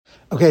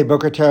Okay,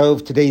 Boker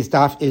Tov. Today's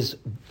daf is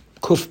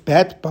Kuf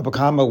Bet, Bava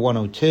Kamma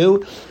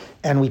 102,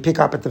 and we pick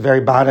up at the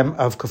very bottom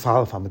of Kuf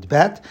Aleph Amud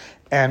Bet,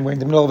 and we're in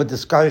the middle of a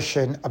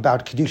discussion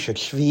about Kedusha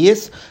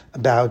Shvius,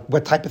 about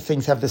what type of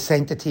things have the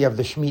sanctity of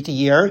the Shemitah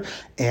year,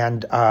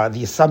 and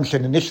the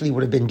assumption initially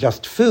would have been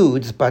just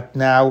foods, but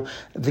now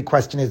the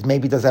question is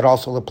maybe does that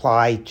also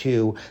apply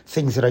to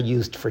things that are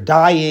used for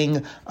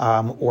dyeing,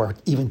 or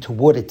even to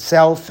wood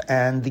itself?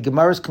 And the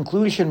Gemara's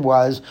conclusion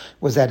was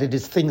that it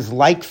is things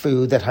like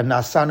food that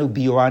Hanasanu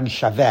Biuran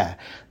Shaveh,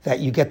 that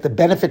you get the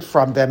benefit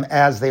from them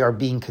as they are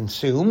being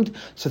consumed.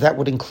 So that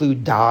would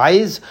include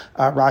dyes.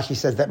 Rashi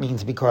says that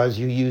means because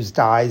you use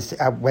dyes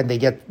when the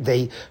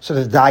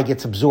dye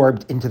gets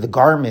absorbed into the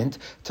garment.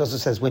 It also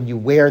says when you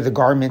wear the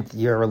garment,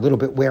 you're a little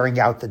bit wearing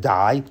out the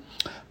dye.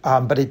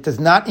 But it does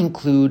not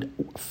include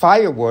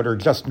firewood or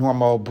just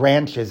normal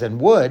branches and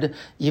wood,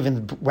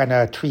 even when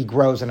a tree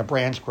grows and a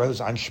branch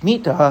grows on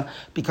Shemitah,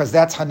 because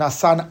that's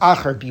Hanasan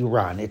Acher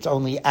Biuran. It's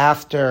only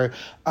after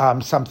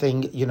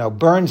something,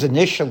 burns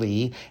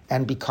initially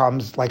and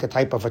becomes like a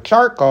type of a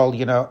charcoal,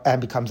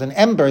 and becomes an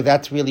ember.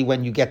 That's really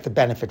when you get the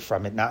benefit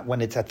from it, not when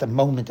it's at the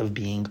moment of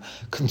being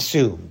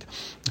consumed.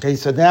 Okay,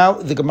 so now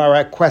the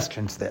Gemara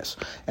questions this,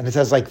 and it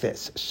says like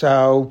this.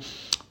 So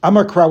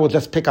Amar Kra will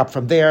just pick up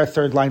from there,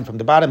 third line from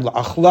the bottom,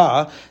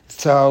 La'achla.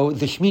 So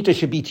the Shemitah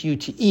should be to you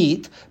to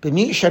eat,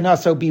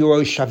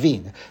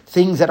 shavin,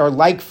 things that are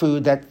like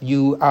food that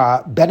you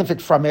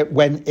benefit from it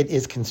when it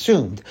is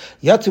consumed.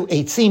 Yatsu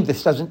eitzim,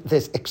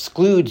 this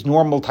excludes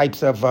normal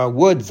types of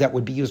woods that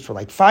would be used for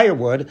like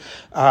firewood,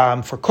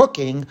 for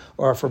cooking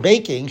or for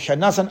baking.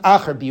 Shanasan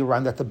acher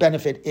biuran, that the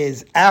benefit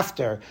is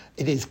after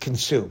it is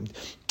consumed.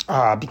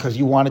 Because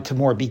you want it to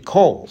more be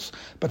coals.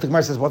 But the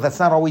Gemara says, well, that's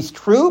not always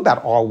true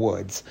about all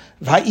woods.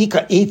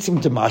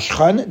 Isn't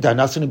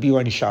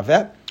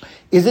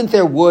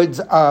there woods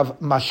of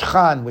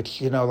mashchan,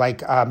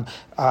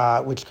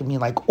 which can mean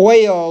like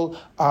oil,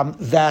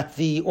 that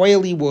the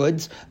oily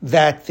woods,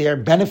 that their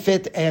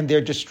benefit and their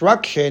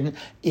destruction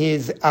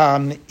is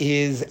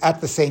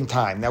at the same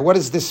time? Now, what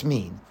does this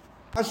mean?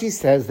 Rashi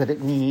says that it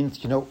means,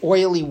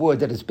 oily wood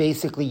that is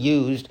basically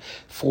used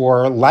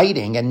for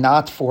lighting and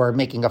not for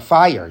making a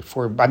fire,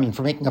 for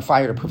making a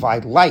fire to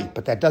provide light,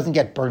 but that doesn't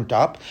get burnt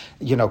up,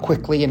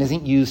 quickly and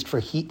isn't used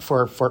for heat,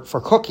 for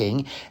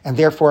cooking, and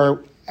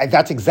therefore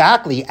that's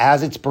exactly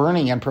as it's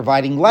burning and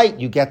providing light,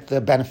 you get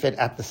the benefit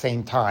at the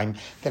same time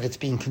that it's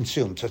being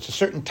consumed. So it's a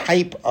certain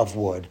type of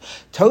wood.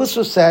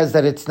 Tosfos says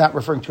that it's not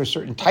referring to a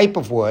certain type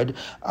of wood,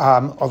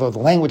 although the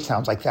language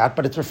sounds like that,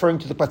 but it's referring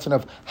to the question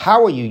of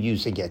how are you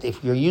using it?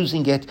 If you're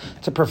using it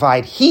to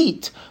provide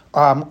heat,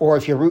 or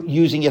if you're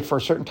using it for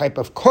a certain type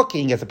of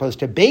cooking as opposed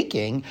to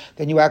baking,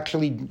 then you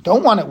actually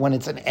don't want it when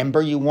it's an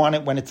ember, you want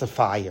it when it's a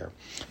fire.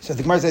 So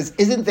the Gemara says,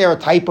 isn't there a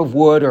type of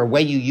wood or a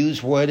way you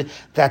use wood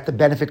that the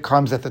benefit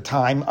comes at the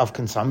time of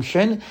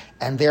consumption,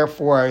 and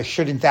therefore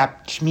shouldn't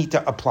that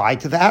Shemitah apply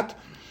to that?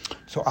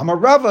 So Amar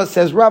Rava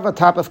says, Rava,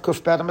 top of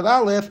Kuf Bet Amud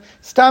Aleph,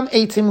 Stam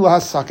Eitzim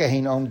Lahasaka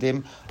Hein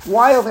Omdim.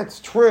 While that's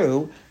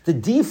true, the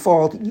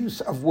default use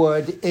of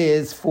wood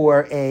is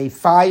for a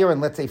fire,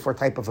 and let's say for a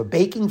type of a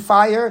baking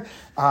fire,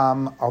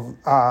 or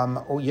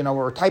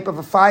a type of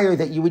a fire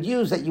that you would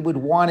use that you would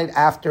want it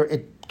after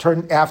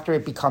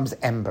it becomes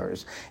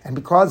embers. And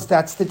because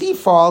that's the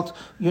default,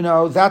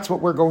 that's what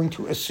we're going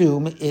to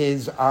assume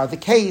is the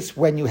case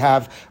when you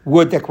have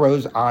wood that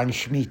grows on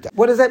Shemitah.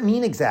 What does that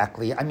mean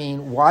exactly?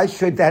 Why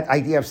should that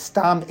idea of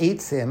stam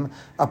eitzim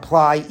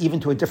apply even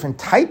to a different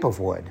type of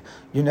wood?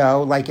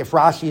 Like if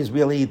Rashi is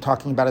really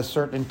talking about a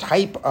certain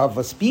type of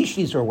a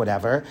species or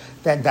whatever,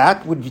 then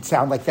that would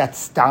sound like that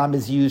stam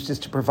is used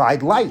just to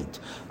provide light.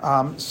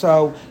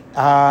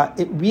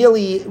 It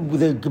really,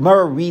 the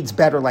Gemara reads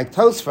better like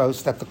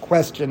Tosfos, that the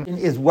question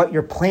is what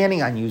you're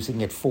planning on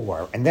using it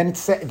for. And then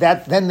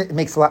then it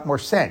makes a lot more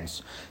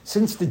sense.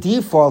 Since the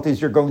default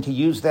is you're going to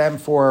use them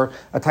for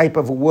a type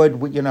of wood,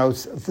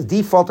 the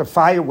default of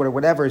firewood or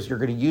whatever is you're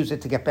going to use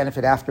it to get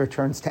benefit after it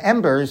turns to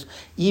embers,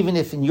 even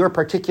if in your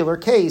particular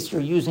case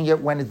you're using it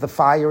when the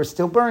fire is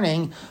still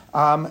burning,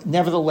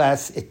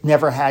 nevertheless, it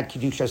never had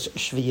Kedusha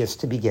Shvius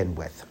to begin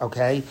with,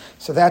 okay?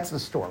 So that's the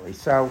story.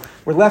 So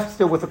we're left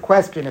still with a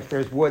question, if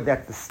there's wood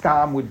that the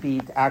stam would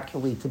be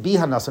actually to be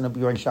Hanasan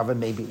Abiur and Shava,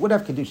 maybe it would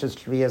have Kedusha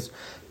Shvius,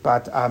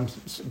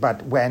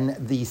 but when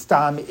the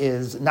stam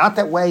is not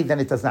that way, then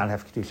it does not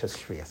have Kedusha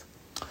Shvius.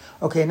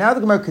 Okay, now the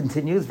Gemara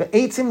continues,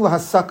 Ve'etzim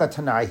lahasaka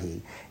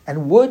tanahi,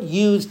 and wood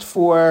used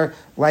for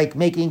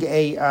making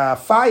a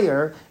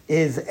fire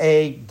is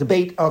a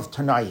debate of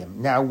Tanayim.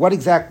 Now, what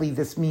exactly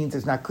this means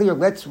is not clear.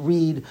 Let's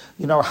read,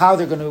 how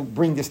they're going to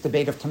bring this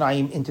debate of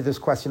Tanayim into this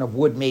question of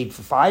wood made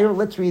for fire.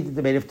 Let's read the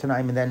debate of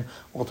Tanayim, and then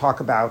we'll talk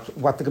about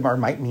what the Gemara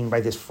might mean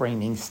by this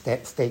framing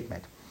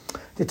statement.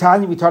 The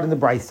Tanya we taught in the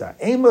Brisa,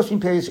 Ein Moshin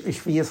Perish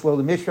Ishviyas Lo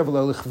L'Mishra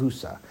V'Lo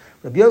L'Chvusa.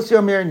 Rabbi Yossi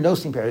Omer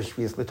Nosim Perish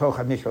Ishviyas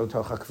L'Tocha Mishra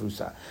L'Tocha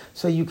Chvusa.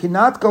 So you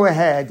cannot go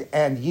ahead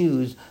and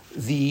use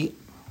the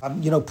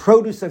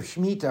produce of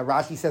Shemitah.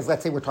 Rashi says,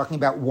 let's say we're talking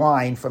about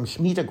wine from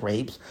Shemitah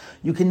grapes.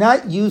 You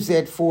cannot use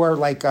it for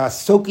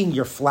soaking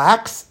your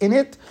flax in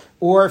it,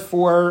 or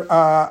for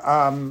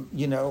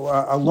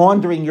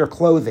laundering your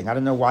clothing. I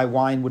don't know why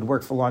wine would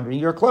work for laundering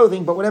your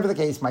clothing, but whatever the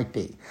case might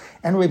be.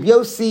 And Rabbi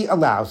Yossi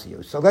allows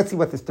you. So let's see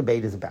what this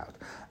debate is about.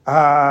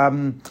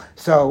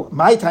 So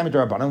my time at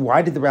Rabbanan,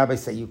 why did the rabbi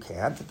say you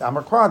can't?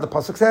 Amar Kra, the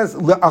pasuk says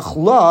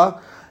le'achla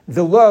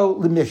v'lo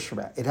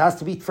lemishra. It has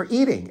to be for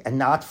eating and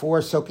not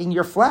for soaking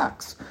your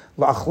flax.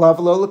 Le'achla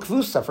v'lo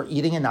lekvusa, for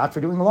eating and not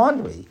for doing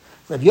laundry.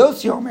 Rabbi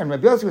Yossi Omer, and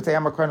Rabbi Yossi would say,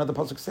 Amar Kra, the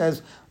pasuk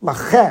says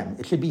lachem.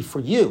 It should be for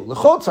you.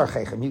 L'chol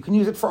tzarchechem. You can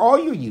use it for all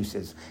your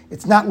uses.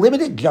 It's not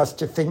limited just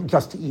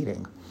to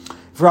eating.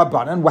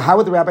 Rabbanan, well, how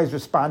would the rabbis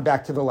respond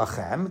back to the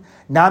lachem?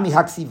 Nami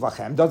haksiv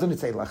lachem. Doesn't it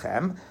say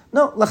lachem?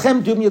 No,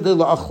 lachem dumya de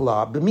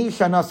la'achla. B'mi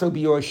shanaso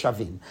biyor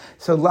shavin.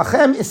 So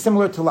lachem is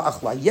similar to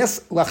la'achla. Yes,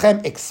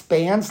 lachem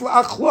expands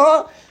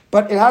la'achla,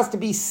 but it has to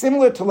be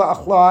similar to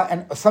la'achla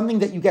and something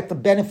that you get the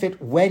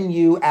benefit when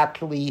you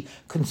actually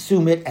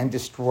consume it and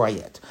destroy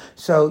it.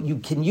 So you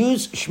can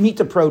use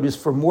Shemitah produce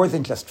for more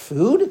than just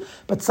food,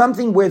 but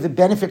something where the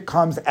benefit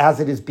comes as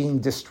it is being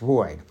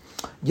destroyed.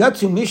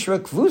 Yatsu Mishra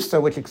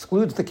Kvusa, which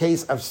excludes the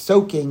case of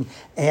soaking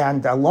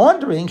and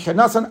laundering,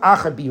 Shanasan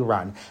Acha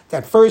Biran.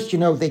 That first,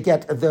 they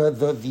get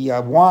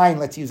the wine,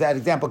 let's use that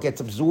example,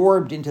 gets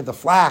absorbed into the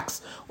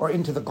flax or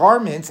into the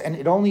garments, and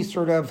it only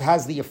sort of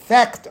has the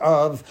effect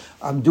of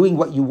doing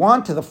what you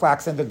want to the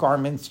flax and the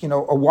garments, a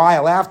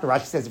while after.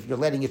 Rashi says if you're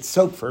letting it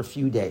soak for a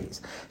few days.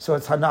 So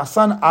it's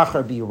Hanasan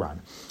Acha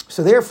Biran.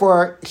 So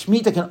therefore,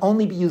 Shemitah can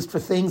only be used for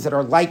things that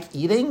are like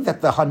eating,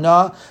 that the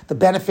hana, the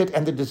benefit,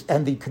 and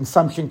the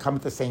consumption come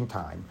at the same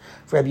time.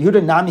 For Rabbi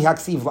Yehuda, nami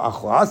haksiv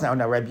la'achlas.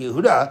 Now Rabbi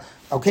Yehuda,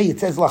 okay,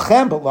 it says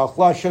lachem, but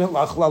la'achla, shouldn't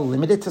la'achla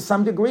limit it to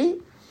some degree?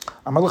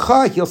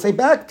 Amalacha, he'll say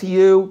back to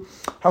you,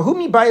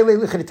 Hahumi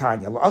ba'ile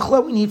lichaditanya.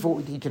 La'achla we need for what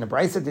we teach in the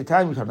Brisa. The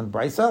time we taught in the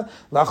Brisa.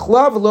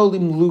 La'achla v'lo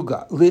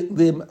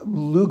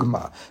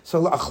limlugma.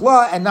 So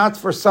la'achla, and not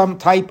for some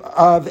type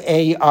of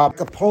a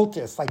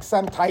poultice, like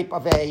some type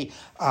of a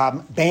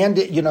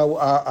bandage,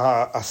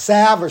 a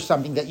salve or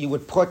something that you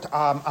would put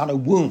on a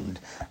wound.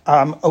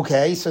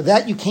 Okay, so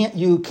that you can't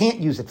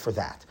use it for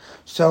that.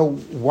 So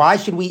why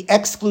should we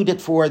exclude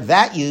it for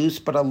that use,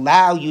 but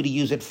allow you to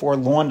use it for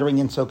laundering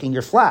and soaking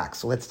your flax?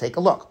 So let's take a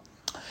look.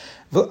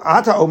 You're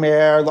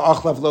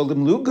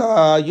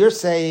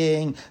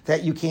saying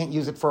that you can't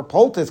use it for a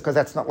poultice because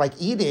that's not like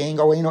eating.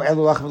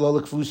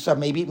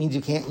 Maybe it means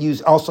you can't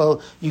use, also,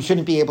 you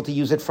shouldn't be able to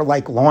use it for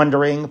like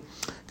laundering.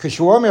 No,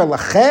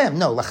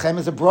 lachem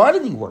is a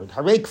broadening word.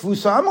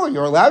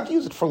 You're allowed to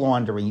use it for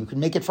laundering. You can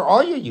make it for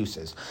all your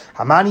uses.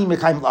 So how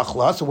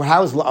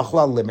is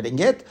la'achla limiting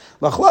it?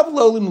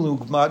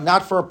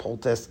 Not for a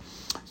poultice.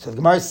 So the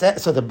Gemara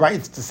says, so the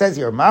Brayta says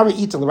here,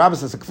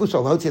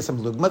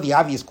 the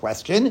obvious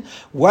question,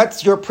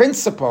 what's your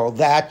principle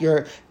that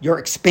your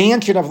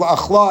expansion of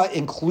la'achla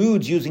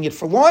includes using it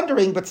for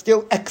laundering, but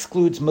still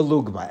excludes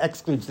melugma,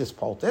 excludes this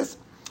poultice?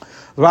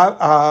 No,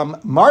 I'll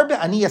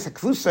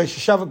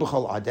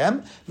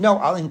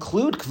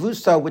include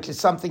kvusa, which is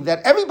something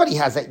that everybody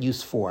has that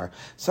use for.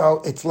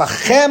 So it's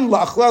lachem,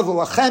 la'achla. The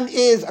lachem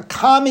is a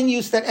common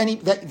use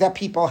that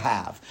people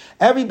have.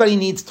 Everybody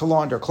needs to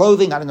launder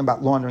clothing. I don't know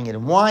about laundering it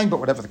in wine,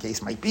 but whatever the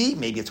case might be,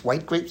 maybe it's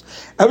white grapes.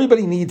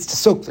 Everybody needs to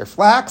soak their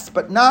flax,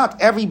 but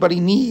not everybody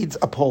needs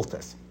a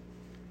poultice.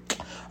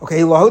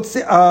 Okay, okay,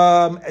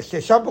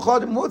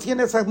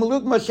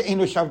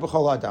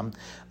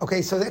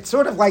 so it's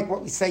sort of like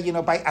what we say,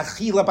 by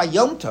achila by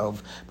Yom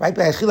Tov, right?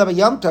 By achila by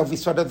Yom Tov, we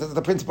sort of,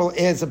 the principle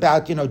is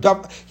about, asher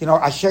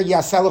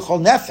yaseh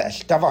l'chol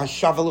nefesh, davar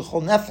hashava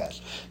l'chol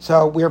nefesh.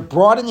 So we're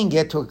broadening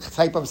it to a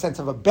type of sense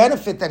of a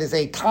benefit that is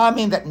a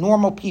common, that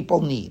normal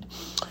people need.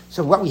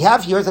 So what we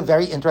have here is a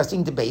very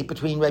interesting debate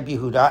between Rabbi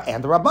Yehuda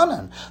and the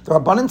Rabbanan. The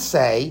Rabbanan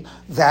say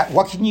that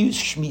what can you use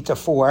Shemitah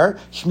for?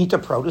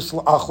 Shemitah produce,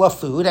 la'achla,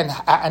 food,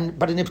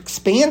 but an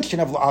expansion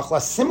of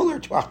la'achla, similar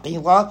to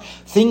achila,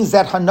 things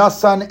that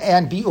hanasan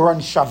and bi'uran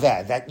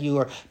shaveh, that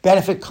your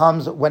benefit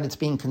comes when it's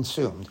being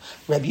consumed.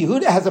 Rabbi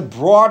Yehuda has a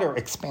broader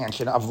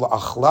expansion of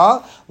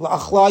la'achla.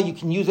 La'achla, you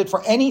can use it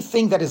for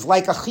anything that is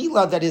like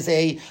achila, that is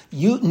a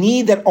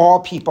need that all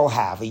people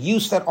have, a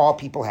use that all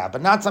people have,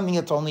 but not something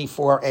that's only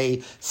for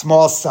a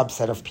small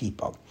subset of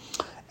people.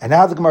 And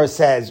now the Gemara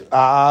says,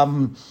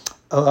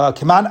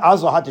 Kiman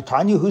Azo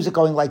Hatatanya, who's it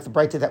going like the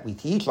Brayta that we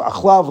teach?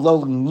 La'achla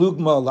v'lo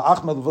l'lugma,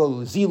 la'achma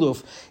v'lo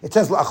l'ziluf. It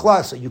says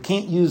la'achla, so you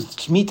can't use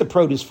Shemitah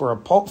produce for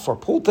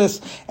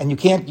poultice, and you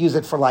can't use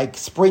it for like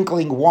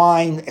sprinkling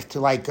wine to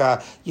like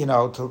an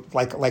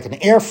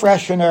air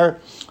freshener.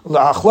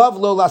 La'achla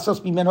v'lo la'sos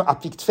bimeno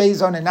apik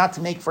tfezon, and not to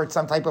make for it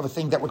some type of a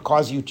thing that would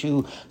cause you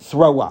to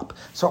throw up.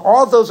 So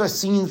all those are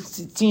seen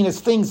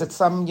as things that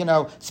some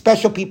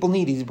special people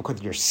need, either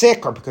because you're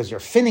sick or because you're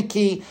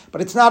finicky,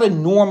 but it's not a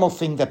normal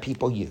thing that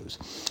people use.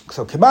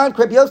 So, come on,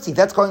 Rabbi Yossi,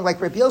 that's going like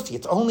Rabbi Yossi.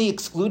 It's only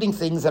excluding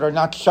things that are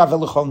not shaveh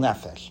l'chol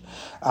nefesh.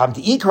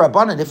 The Ikar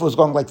Rabbanan, if it was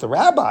going like the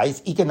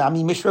rabbis,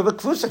 Ikanami Mishra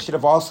V'Kvusa should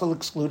have also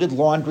excluded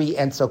laundry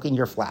and soaking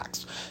your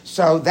flax.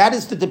 So that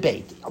is the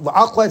debate.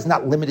 L'achla is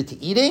not limited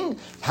to eating.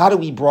 How do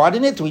we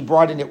broaden it? Do we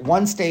broaden it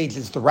one stage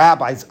as the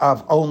rabbis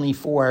of only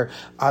for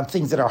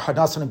things that are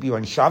Hanasan and Biur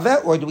and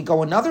Shaveh, or do we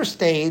go another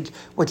stage,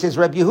 which is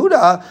Reb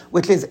Yehuda,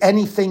 which is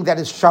anything that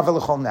is Shaveh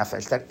L'chol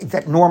Nefesh,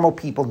 that normal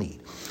people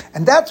need?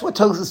 And that's what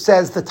Tosfos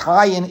says the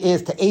tie-in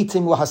is to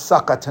Eitzim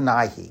L'Hasaka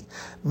Tanahi.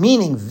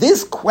 Meaning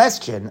this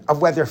question of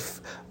whether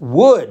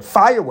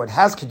firewood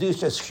has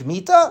Kedushas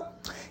Shemitah,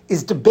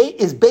 is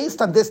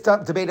based on this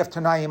debate of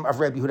Tanaim of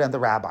Rabbi Yehuda and the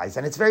rabbis.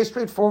 And it's very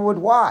straightforward.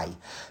 Why?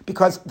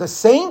 Because the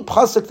same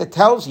pasuk that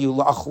tells you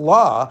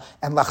la'achla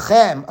and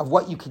lachem of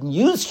what you can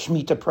use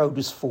Shemitah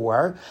produce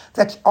for,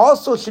 that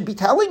also should be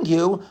telling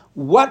you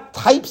what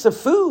types of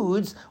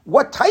foods,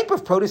 what type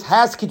of produce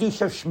has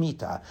Kedusha of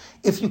Shemitah.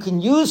 If you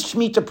can use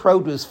Shemitah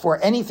produce for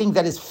anything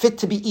that is fit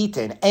to be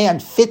eaten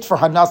and fit for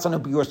Hanasan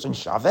and Biur and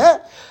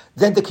Shaveh,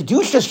 then the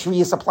Kedusha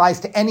Shrius applies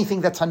to anything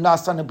that's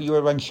Hanasan and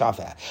Biur and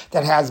Shaveh,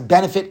 that has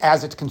benefit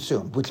as it's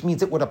consumed, which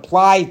means it would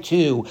apply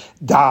to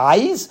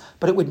dyes,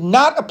 but it would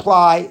not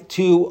apply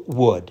to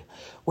wood.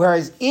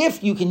 Whereas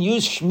if you can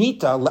use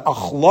Shemitah,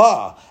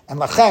 Achla, and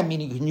Lachem,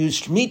 meaning you can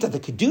use Shemitah, the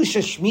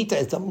Kedusha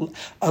Shemitah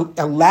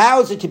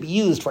allows it to be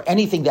used for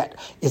anything that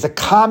is a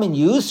common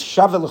use,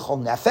 Shaveh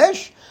L'chol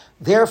Nefesh.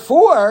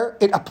 Therefore,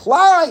 it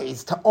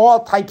applies to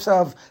all types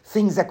of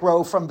things that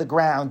grow from the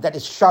ground that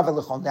is Shaveh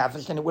L'chol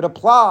Nefesh, and it would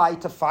apply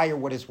to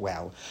firewood as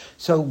well.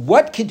 So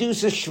what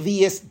Kedusha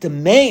Shvius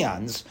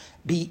demands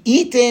be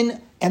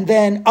eaten, and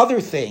then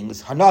other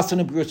things, Hanasan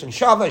and Biur and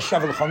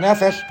Shaveh L'chol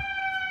Nefesh,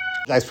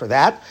 guys for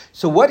that.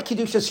 So what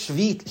Kedusha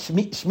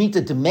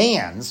Shemitah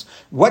demands,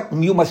 what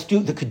you must do,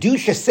 the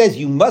Kedusha says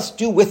you must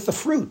do with the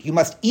fruit. You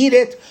must eat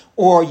it,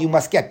 or you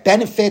must get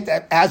benefit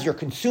as you're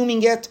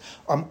consuming it,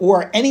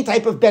 or any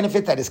type of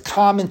benefit that is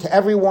common to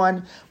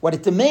everyone. What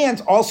it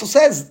demands also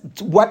says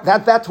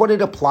that's what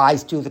it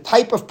applies to, the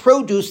type of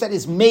produce that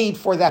is made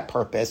for that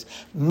purpose,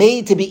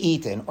 made to be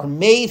eaten, or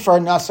made for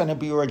Hanasan and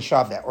Biur and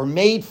Shaveh, or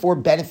made for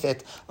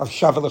benefit of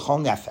Shaveh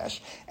L'chol Nefesh.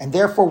 And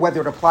therefore,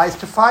 whether it applies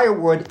to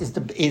firewood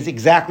is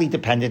exactly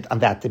dependent on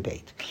that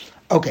debate.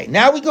 Okay,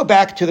 now we go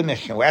back to the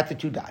Mishnah. We're at the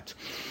two dots.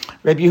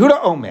 Rabbi Yehuda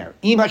Omer,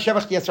 Im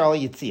HaShevach Yisrael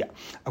Yitzia.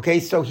 Okay,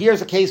 so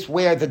here's a case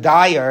where the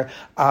dyer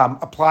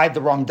applied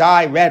the wrong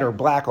dye, red or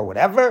black or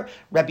whatever.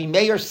 Rabbi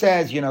Meir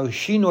says,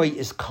 Shinoi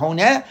is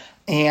koneh,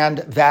 and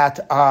that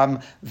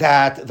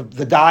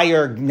the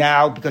dyer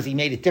now, because he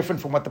made it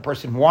different from what the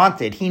person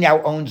wanted, he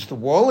now owns the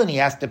wool and he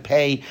has to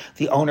pay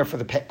the owner for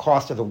the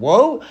cost of the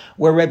wool.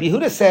 Where Rabbi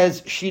Yehuda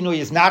says shinui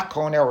is not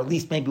koneh, or at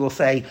least maybe we'll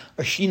say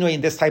a shinui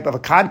in this type of a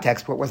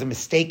context where it was a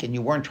mistake and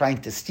you weren't trying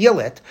to steal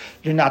it,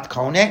 you're not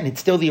koneh, and it's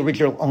still the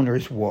original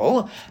owner's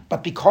wool.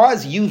 But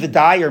because you, the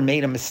dyer,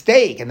 made a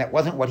mistake and that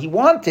wasn't what he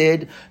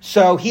wanted,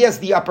 so he has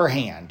the upper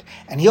hand.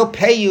 And he'll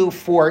pay you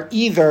for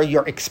either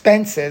your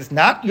expenses,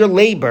 not your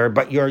labor,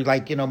 but your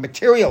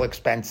material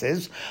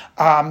expenses.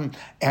 And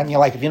you're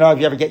like, if you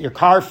ever get your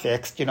car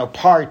fixed,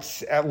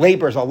 parts,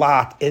 labor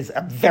is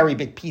a very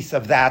big piece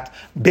of that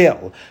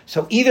bill.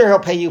 So either he'll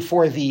pay you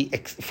for the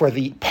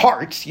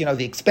parts,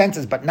 the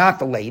expenses, but not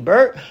the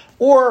labor,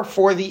 or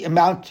for the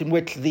amount in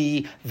which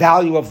the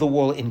value of the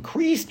wool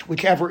increased,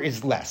 whichever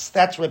is less.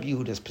 That's Rabbi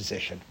Yehuda's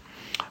position.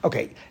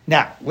 Okay,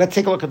 now let's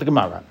take a look at the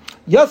Gemara.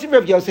 Yosef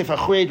Rav Yosef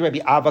Achreid Rabbi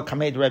Abba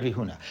Kamed Rabbi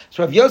Huna.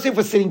 So Rav Yosef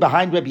was sitting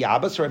behind Rabbi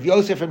Abba. So Rav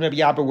Yosef and Rabbi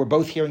Abba were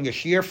both hearing a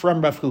shir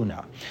from Rav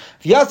Huna.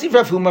 Yosef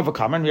Rav Huna Bava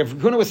Kamma, and Rav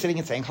Huna was sitting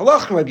and saying,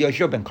 Halach Rabbi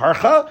Yoshua ben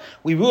Karcha.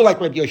 We rule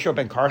like Rabbi Yoshua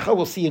ben Karcha.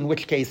 We'll see in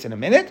which case in a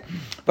minute.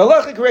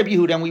 Halach like Rabbi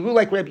Yehuda, and we rule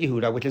like Rabbi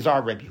Yehuda, which is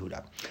our Rabbi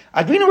Yehuda.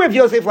 Adrinu Rav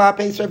Yosef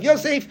lape. So Rav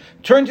Yosef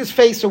turned his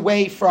face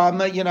away from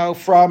Rav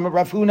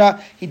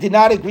Huna. He did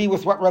not agree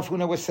with what Rav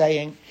Huna was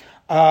saying.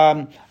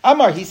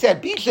 Amar, he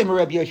said, Bishem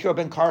Rabbi Yoshua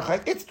ben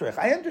Karcha Itztrich.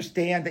 I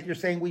understand that you're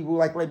saying we rule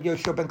like Rabbi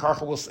Yoshua ben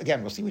Karcha.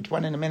 We'll see which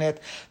one in a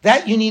minute.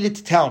 That you needed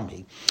to tell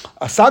me.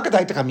 I would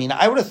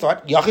have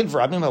thought Yachid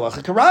v'Rabim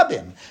Melacha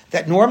Karabim.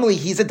 That normally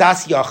he's a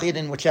Das Yachid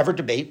in whichever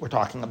debate we're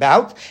talking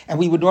about, and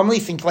we would normally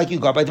think like you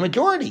go by the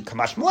majority.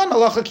 Kamash Malan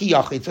Melacha Ki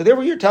Yachid. So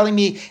therefore, you're telling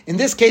me in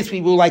this case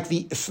we rule like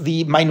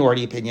the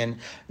minority opinion.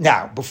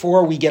 Now,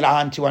 before we get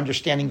on to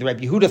understanding the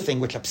Rabbi Yehuda thing,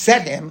 which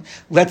upset him,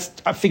 let's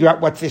figure out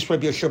what this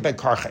Rabbi Yoshua ben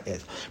Karcha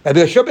is. Rabbi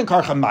Yoshua ben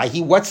Karcha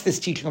Mahi, what's this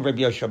teaching of Rabbi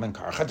Yoshua ben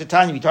Karcha? To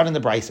tell you, we taught in the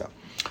Brisa.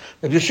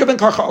 Rabbi Yoshua ben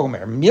Karcha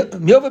Omer,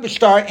 Milva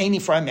b'shtar ein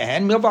nifrei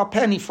mehen, milva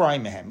pen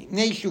nifrei mehen.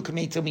 Neishu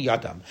kametu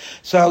miyadam.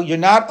 So you're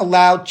not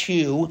allowed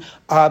to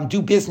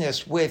do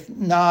business with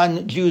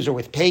non-Jews or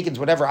with pagans,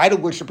 whatever, idol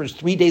worshippers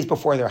 3 days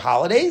before their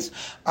holidays.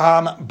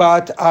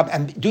 But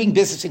doing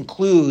business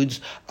includes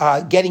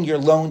getting your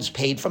loans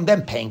paid from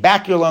them, paying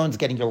back your loans,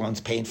 getting your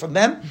loans paid from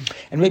them.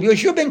 And Rabbi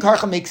Yoshua ben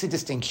Karcha makes a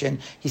distinction.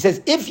 He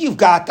says, if you've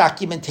got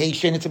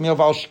documentation, it's a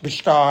milva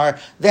b'shtar,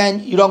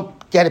 then you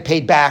don't get it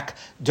paid back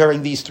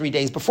during these 3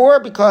 days before,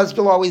 because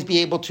you'll always be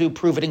able to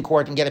prove it in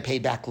court and get it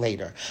paid back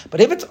later.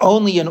 But if it's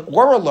only an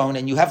oral loan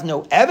and you have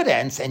no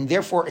evidence and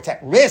therefore it's at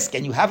risk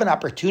and you have an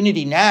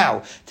opportunity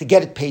now to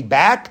get it paid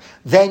back,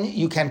 then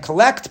you can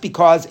collect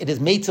because it is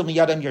meitzil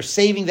miyadam. You're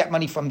saving that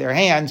money from their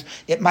hands.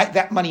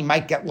 That money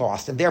might get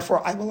lost, and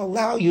therefore I will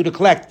allow you to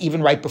collect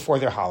even right before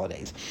their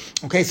holidays.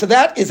 Okay, so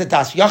that is a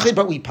das yachid,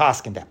 but we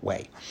paskin that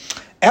way.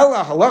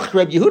 Ella halach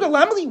Rabbi Yehuda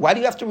lamli. Why do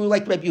you have to rule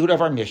like Rabbi Yehuda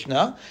of our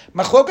Mishnah?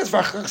 Machlokas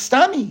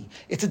v'chastami.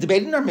 It's a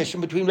debate in our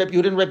Mishnah between Rabbi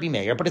Yehuda and Rabbi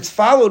Meir, but it's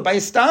followed by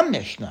a stam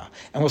Mishnah,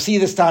 and we'll see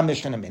the stam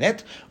Mishnah in a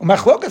minute.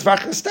 Machlokas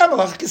v'chastam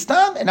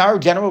halach. And our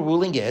general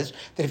ruling is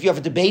that if you have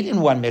a debate in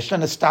one Mishnah,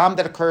 and a stam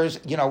that occurs,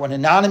 an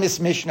anonymous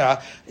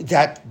Mishnah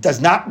that does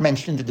not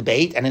mention the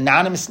debate and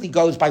anonymously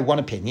goes by one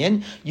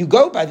opinion, you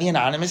go by the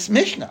anonymous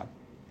Mishnah.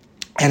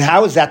 And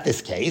how is that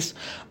this case?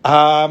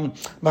 The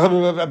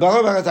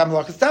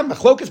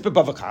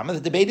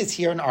debate is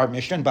here in our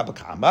Mishnah in Bava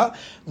Kamma.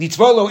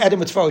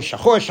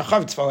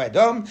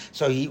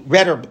 So he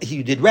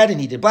did red and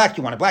he did black.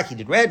 You wanted black, he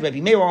did red. Rabbi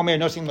Meir Omer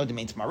nosing lo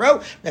demein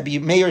tomorrow. Rabbi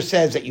Meir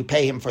says that you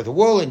pay him for the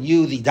wool and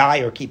you, the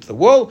dyer, keep the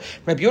wool.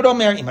 Rabbi Yehuda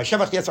Omer im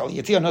hashevach yetzer al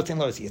yetzia nosing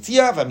lo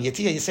yetzia v'am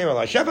yetzia yiser al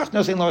hashevach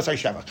nosing lo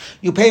hashevach.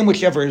 You pay him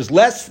whichever is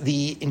less,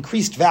 the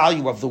increased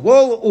value of the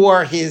wool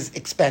or his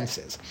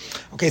expenses.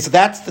 Okay, so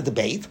that's the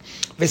debate.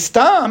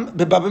 V'stam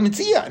b'Bava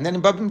Metzia, and then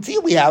in Bava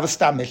Metzia we have a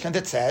stam Mishnah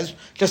that says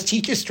just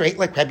teach it straight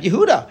like Rabbi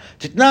Yehuda.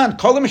 Titnan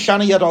kol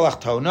mishana yad al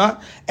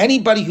achtona.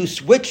 Anybody who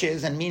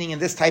switches, and meaning in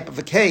this type of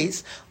a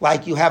case,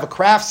 like you have a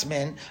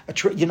craftsman,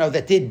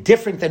 that did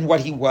different than what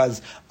he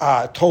was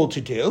told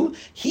to do,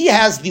 he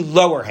has the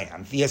lower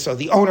hand. So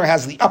the owner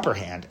has the upper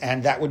hand,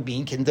 and that would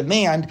mean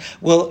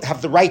will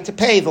have the right to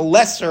pay the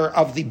lesser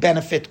of the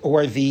benefit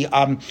or the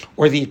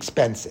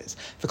expenses.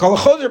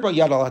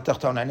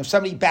 And if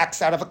somebody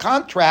backs out of a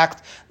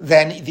contract,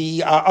 then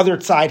the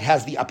other side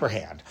has the upper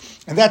hand.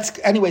 And that's,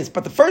 anyways,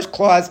 but the first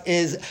clause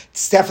is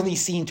definitely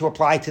seen to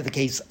apply to the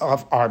case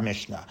of our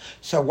Mishnah.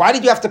 So why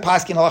did you have to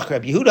paskin halach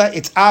Rabbi Yehuda?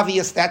 It's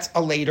obvious that's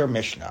a later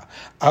Mishnah.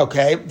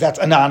 Okay, that's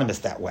anonymous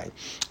that way.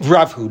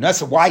 Rav Huna,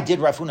 so why did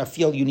Rav Huna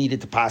feel you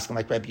needed to paskin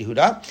like Rabbi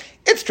Yehuda?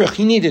 It's true,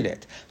 he needed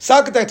it.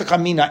 I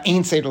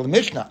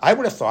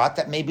would have thought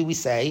that maybe we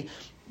say,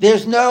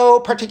 there's no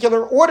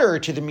particular order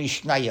to the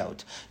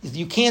Mishnayot.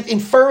 You can't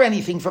infer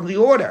anything from the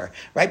order,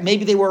 right?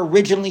 Maybe they were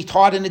originally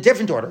taught in a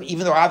different order,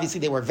 even though obviously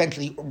they were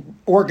eventually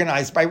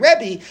organized by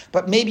Rabbi,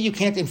 but maybe you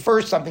can't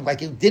infer something like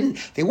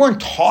they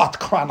weren't taught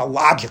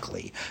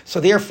chronologically. So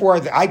therefore,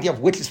 the idea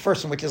of which is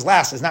first and which is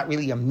last is not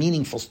really a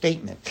meaningful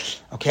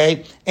statement,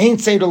 okay? Ein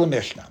Seder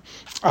l'Mishnah.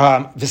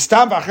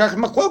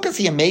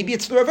 Maybe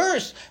it's the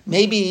reverse.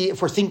 Maybe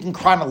if we're thinking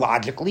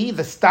chronologically,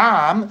 the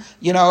stam,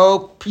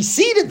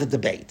 preceded the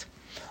debate.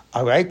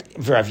 All right,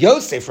 Rav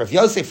Yosef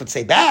would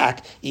say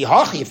back,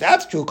 if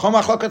that's true, then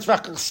how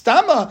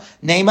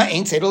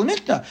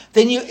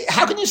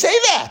can you say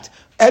that?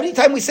 Every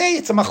time we say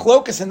it's a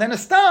machlokas and then a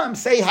stam,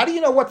 say, how do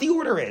you know what the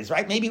order is,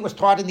 right? Maybe it was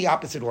taught in the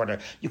opposite order.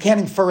 You can't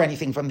infer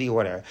anything from the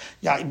order.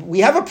 Yeah,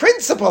 we have a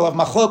principle of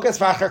machlokas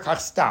v'achar kach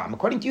stam.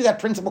 According to you, that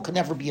principle can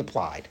never be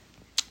applied.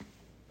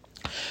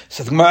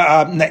 So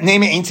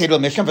name it ain't say to a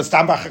Mishnah, but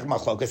stam b'achar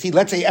machlokas. See,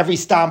 let's say every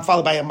stam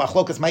followed by a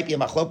machlokas might be a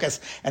machlokas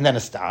and then a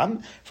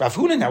stam. For Rav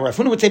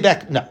Huna would say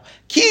back, no.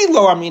 Ki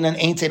lo aminan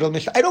ain't say to a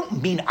Mishnah. I don't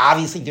mean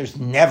obviously there's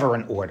never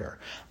an order.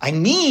 I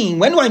mean,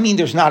 when do I mean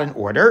there's not an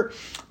order?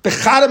 When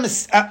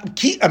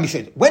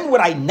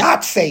would I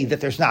not say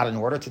that there's not an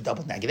order? It's a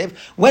double negative.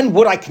 When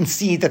would I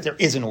concede that there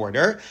is an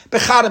order? In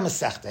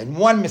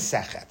one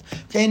mesechet.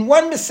 Okay, in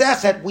one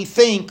mesechet, we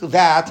think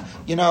that,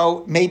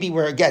 maybe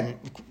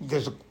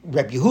there's a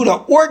Rabbi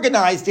Yehuda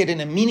organized it in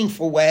a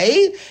meaningful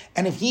way,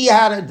 and if he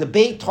had a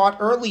debate taught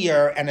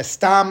earlier and a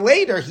stam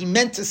later, he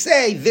meant to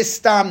say this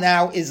stam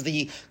now is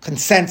the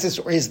consensus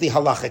or is the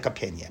halachic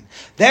opinion.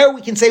 There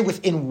we can say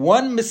within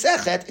one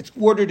mesechet, it's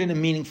ordered in a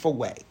meaningful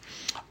way.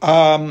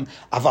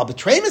 Aval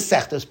betray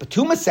mesechtos, but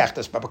two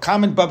mesechtos, Bava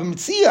Kamma and Bava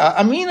Metzia,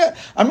 Amina,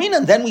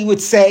 and then we would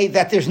say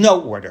that there's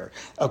no order.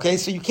 Okay,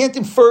 so you can't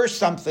infer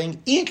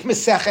something. Each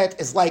mesechet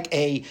is like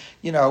an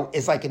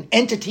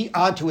entity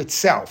onto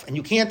itself, and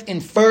you can't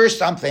infer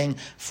something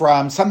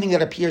from something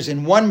that appears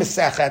in one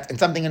mesechet and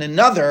something in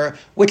another,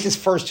 which is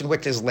first and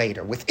which is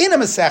later. Within a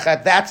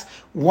mesechet, that's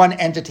one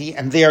entity,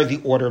 and there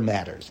the order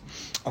matters.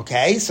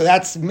 Okay, so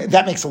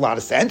that makes a lot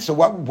of sense. So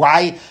what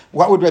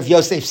would Rav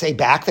Yosef say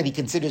back that he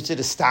considers it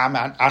a stam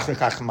on achar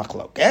kach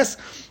machlokes?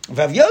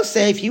 Rav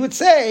Yosef, he would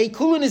say,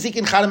 Kulu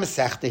Nezikin Chada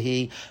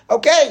Masechtehi.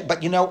 Okay,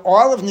 but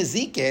all of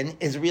Nezikin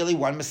is really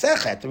one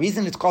Masechet. The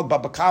reason it's called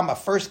Bava Kamma,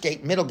 first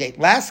gate, middle gate,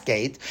 last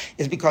gate,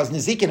 is because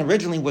Nezikin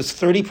originally was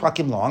 30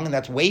 prakim long, and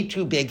that's way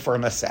too big for a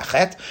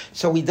Masechet.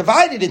 So we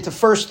divided into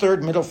first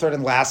third, middle third,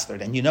 and last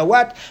third. And you know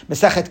what?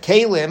 Masechet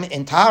Kalim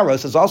in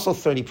Taharos is also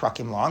 30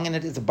 prakim long, and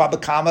it is a Bava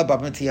Kamma,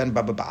 Bava Metzia, and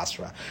Bava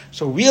Basra.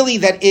 So really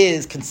that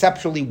is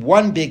conceptually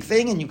one big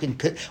thing, and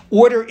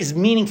order is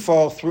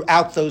meaningful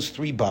throughout those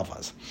three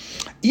Bavas.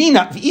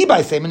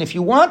 And if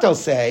you want, I'll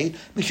say,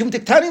 it's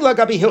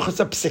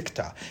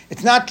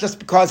not just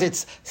because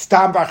it's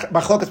stam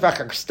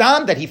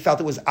that he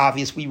felt it was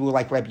obvious we were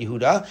like Rabbi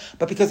Yehuda,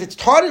 but because it's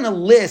taught in a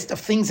list of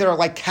things that are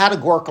like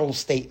categorical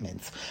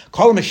statements.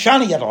 Whoever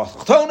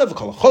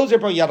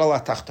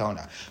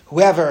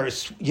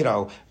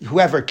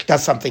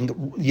does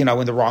something,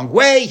 in the wrong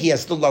way, he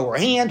has the lower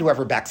hand.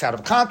 Whoever backs out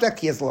of contact,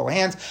 he has the lower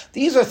hands.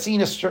 These are seen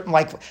as certain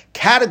like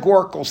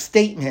categorical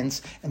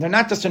statements, and they're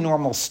not just a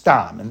normal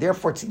stam, and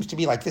therefore it seems to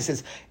be like this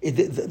is,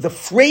 the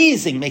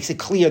phrasing makes it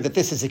clear that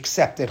this is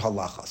accepted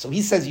halacha. So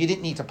he says you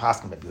didn't need to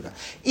pass on Rabbi Yehuda.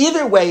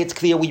 Either way, it's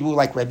clear we rule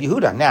like Rabbi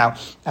Yehuda. Now,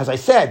 as I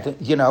said,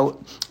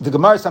 the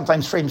Gemara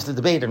sometimes frames the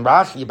debate in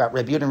Rashi about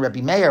Rabbi Yehuda and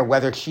Rabbi Meir,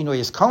 whether Shinoi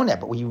is Koneh,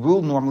 but we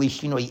rule normally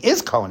Shinoi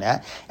is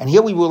Koneh, and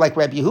here we rule like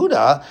Rabbi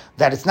Yehuda,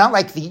 that it's not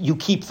like you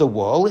keep the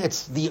wool,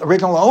 it's the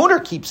original owner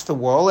keeps the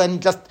wool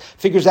and just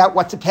figures out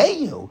what to pay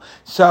you.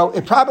 So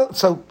it probably,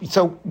 so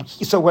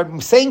what I'm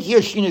saying here,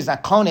 Shinoi is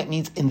not Koneh, it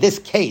means in this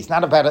case,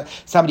 not about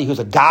somebody who's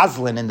a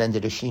Goslin and then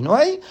did a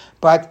Shinoi,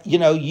 but,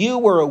 you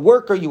were a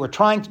worker, you were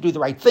trying to do the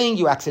right thing,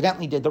 you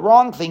accidentally did the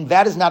wrong thing.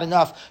 That is not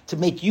enough to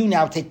make you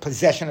now take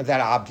possession of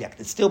that object.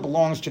 It still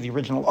belongs to the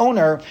original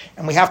owner,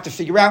 and we have to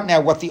figure out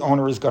now what the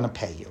owner is going to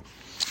pay you.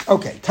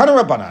 Okay, Tana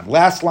Rabbanan,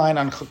 last line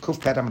on Kuf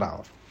Pet Amud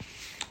Aleph.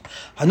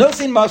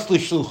 Hanosin maslu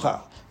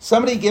shlucha.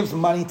 Somebody gives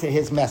money to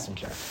his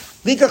messenger.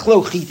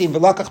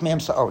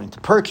 To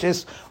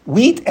purchase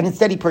wheat, and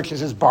instead he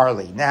purchases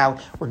barley. Now,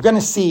 we're going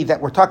to see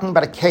that we're talking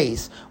about a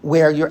case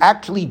where you're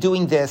actually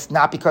doing this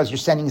not because you're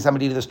sending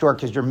somebody to the store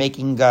because you're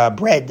making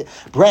bread,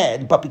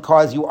 but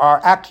because you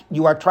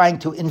are trying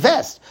to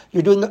invest.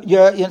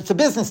 It's a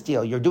business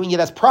deal. You're doing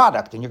it as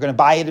product, and you're going to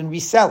buy it and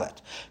resell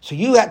it. So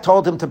you had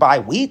told him to buy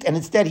wheat, and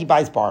instead he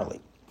buys barley.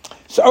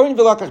 So, or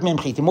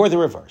the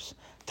reverse.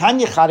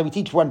 Tanya Chada, we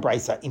teach one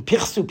brisa in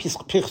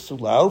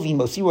Pichsu Lo,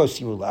 Vimosiru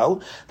Siru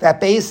Lo,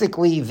 that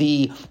basically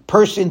the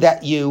person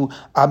that you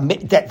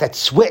that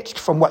switched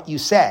from what you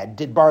said,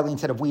 did barley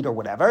instead of wheat or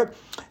whatever,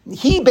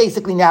 he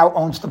basically now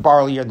owns the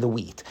barley or the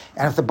wheat.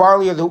 And if the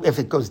barley if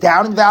it goes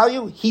down in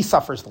value, he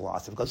suffers the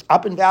loss. If it goes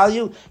up in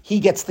value, he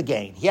gets the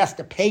gain. He has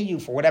to pay you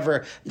for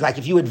whatever, like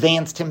if you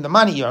advanced him the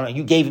money, or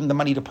you gave him the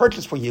money to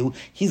purchase for you,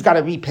 he's got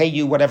to repay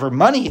you whatever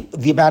money,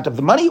 the amount of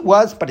the money it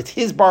was, but it's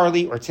his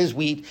barley or it's his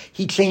wheat.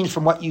 He changed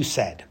from what you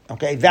said.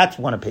 Okay, that's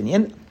one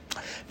opinion.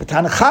 But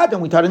Tanachad,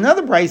 and we taught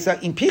another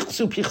brisa in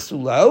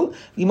Pichsu Lo,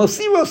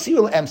 Vimosiru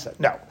Siru Emsa.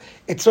 No,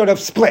 it's sort of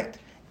split.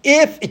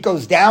 If it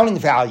goes down in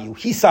value,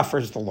 he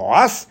suffers the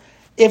loss.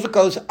 If it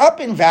goes up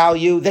in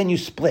value, then you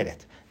split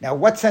it. Now,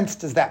 what sense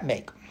does that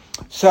make?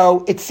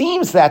 So it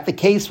seems that the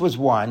case was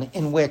one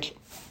in which,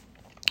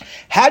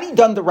 had he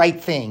done the right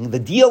thing, the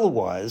deal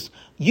was,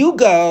 you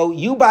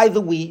buy the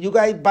wheat, you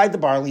buy the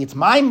barley, it's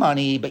my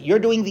money, but you're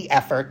doing the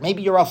effort.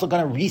 Maybe you're also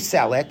going to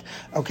resell it,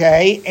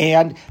 okay?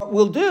 And what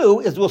we'll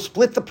do is we'll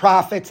split the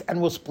profits and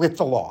we'll split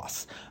the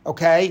loss,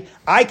 okay?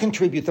 I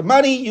contribute the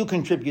money, you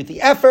contribute the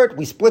effort,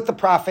 we split the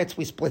profits,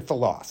 we split the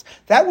loss.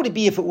 That would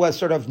be if it was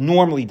sort of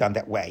normally done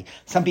that way.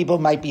 Some people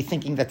might be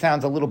thinking that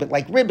sounds a little bit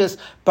like ribbis,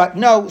 but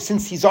no,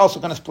 since he's also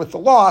going to split the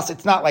loss,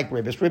 it's not like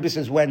ribbis. Ribbis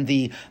is when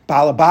the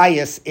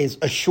balabayas is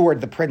assured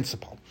the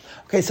principal.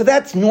 Okay, so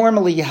that's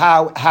normally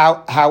how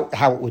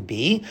it would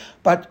be.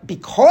 But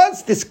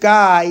because this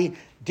guy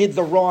did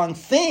the wrong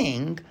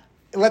thing,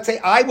 let's say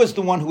I was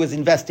the one who was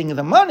investing in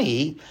the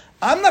money,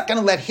 I'm not going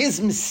to let his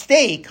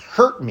mistake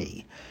hurt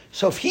me.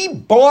 So if he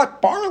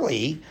bought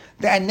barley,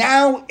 then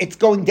now it's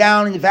going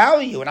down in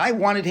value, and I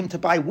wanted him to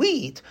buy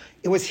wheat,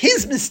 it was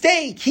his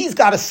mistake. He's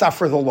got to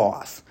suffer the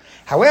loss.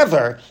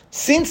 However,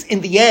 since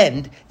in the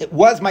end it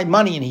was my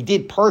money and he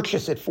did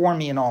purchase it for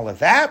me and all of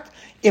that,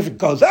 if it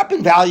goes up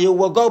in value,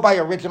 we'll go by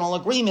original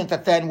agreement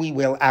that then we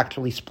will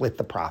actually split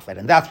the profit,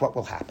 and that's what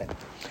will happen.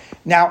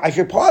 Now, I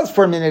should pause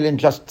for a minute and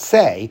just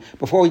say,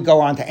 before we go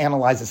on to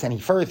analyze this any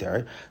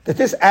further, that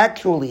this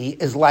actually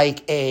is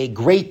like a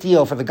great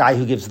deal for the guy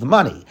who gives the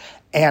money.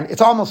 And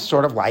it's almost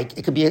sort of like,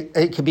 it could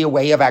be a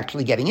way of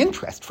actually getting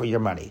interest for your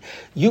money.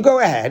 You go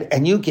ahead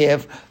and you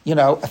give,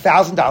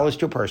 $1,000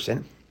 to a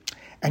person,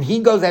 and he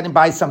goes ahead and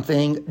buys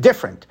something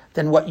different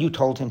than what you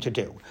told him to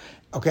do.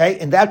 Okay?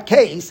 In that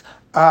case,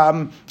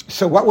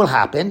 so what will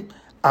happen?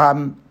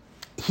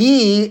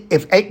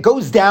 If it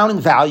goes down in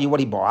value what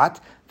he bought,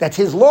 that's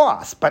his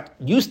loss. But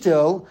you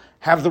still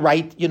have the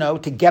right,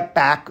 to get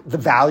back the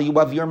value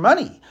of your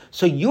money.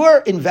 So your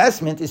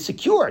investment is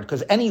secured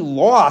because any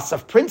loss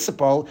of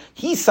principal,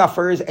 he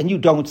suffers and you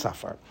don't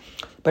suffer.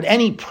 But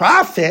any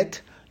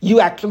profit, you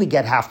actually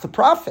get half the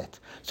profit.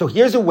 So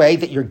here's a way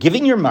that you're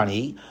giving your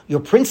money,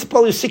 your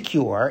principal is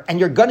secure, and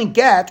you're going to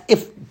get,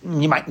 if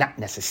you might not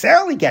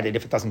necessarily get it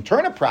if it doesn't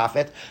turn a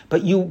profit,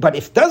 but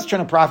if it does turn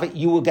a profit,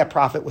 you will get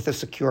profit with a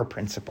secure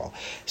principal.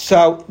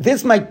 So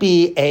this might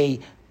be a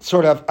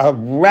sort of a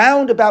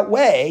roundabout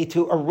way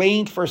to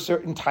arrange for a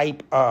certain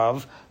type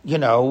of,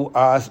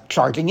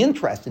 charging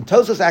interest. And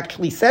Tosfos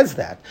actually says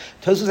that.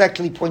 Tosfos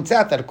actually points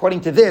out that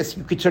according to this,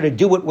 you could sort of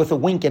do it with a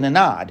wink and a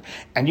nod.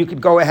 And you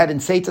could go ahead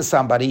and say to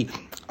somebody,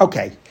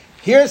 okay,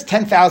 here's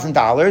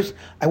 $10,000.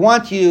 I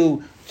want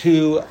you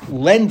to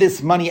lend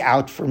this money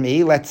out for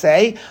me, let's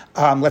say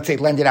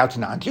lend it out to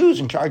non-Jews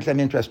and charge them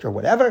interest or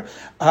whatever.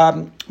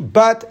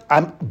 But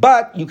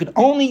you can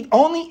only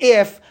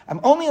if I'm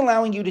only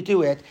allowing you to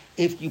do it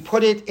if you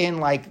put it in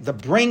like the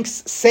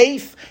Brinks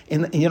safe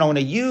in a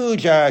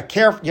huge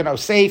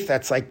safe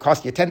that's like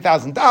cost you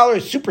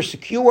 $10,000, super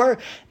secure,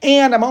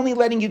 and I'm only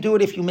letting you do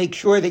it if you make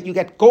sure that you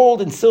get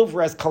gold and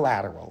silver as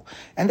collateral.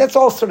 And that's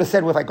all sort of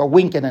said with like a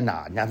wink and a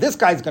nod. Now this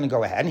guy's going to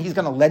go ahead and he's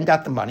going to lend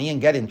out the money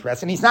and get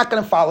interest, and he's not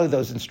going to follow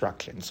those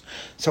instructions.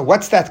 So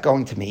what's that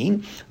going to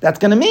mean? That's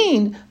going to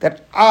mean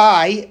that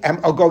I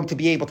am going to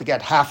be able to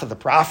get half of the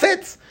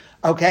profits,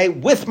 okay,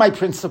 with my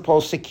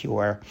principal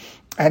secure.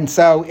 And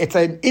so it's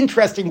an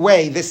interesting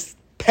way. This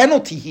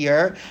penalty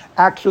here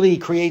actually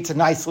creates a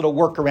nice little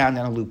workaround and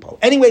a loophole.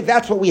 Anyway,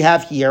 that's what we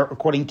have here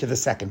according to the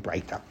second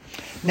breita.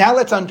 Now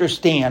let's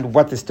understand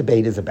what this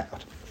debate is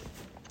about.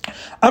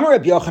 Amar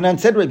Rabbi Yochanan,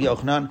 said Rabbi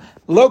Yochanan,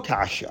 lo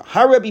kasha,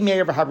 ha Rabbi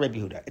Meir v'ha Rabbi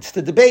Yehuda. It's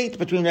the debate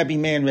between Rabbi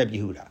Meir and Rabbi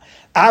Yehuda.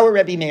 Our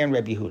Rabbi Meir and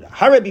Rabbi Yehuda.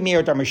 Ha Rabbi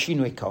Meir damar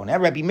shinui kona.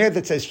 Rabbi Meir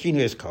that says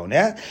shinui is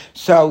kona.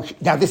 So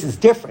now this is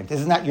different. This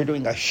is not you're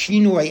doing a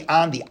shinui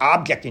on the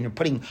object and you're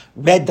putting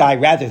red dye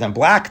rather than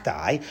black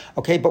dye.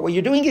 Okay, but what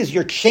you're doing is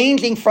you're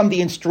changing from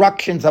the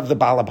instructions of the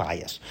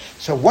balabayas.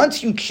 So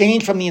once you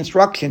change from the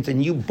instructions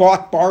and you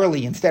bought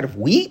barley instead of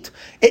wheat,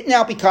 it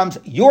now becomes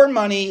your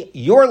money,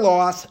 your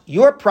loss,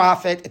 your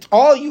profit. It's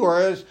all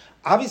yours.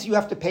 Obviously, you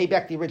have to pay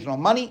back the original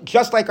money,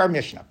 just like our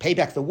Mishnah. Pay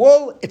back the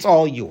wool, it's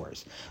all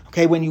yours.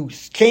 Okay, when you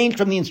change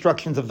from the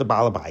instructions of the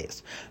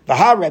balabayas.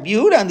 Vaha Rabbi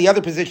Yehuda, and the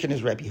other position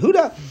is Rabbi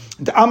Yehuda.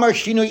 The Amar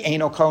Shinui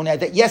Eino Kona,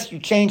 that yes, you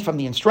change from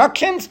the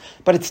instructions,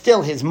 but it's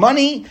still his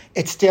money,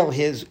 it's still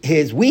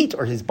his wheat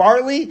or his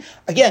barley.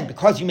 Again,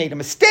 because you made a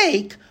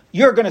mistake,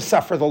 you're going to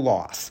suffer the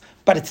loss.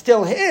 But it's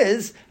still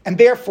his, and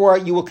therefore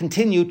you will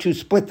continue to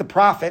split the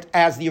profit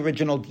as the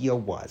original deal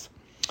was.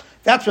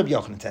 That's what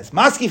Rabbi Yochanan says.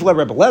 Maskif le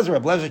Rabbi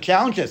Lezer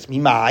challenges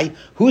Mimai.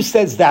 Who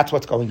says that's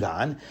what's going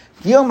on?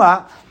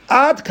 Dilma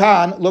ad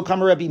kan lo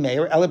kama Rabbi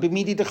Meir ela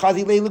b'midi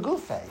dechazi le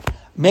legufei.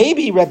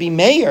 Maybe Rabbi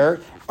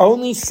Meir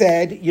only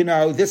said,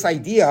 this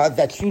idea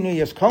that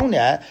shinui is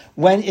kona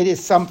when it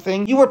is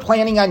something you were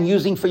planning on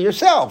using for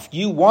yourself.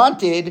 You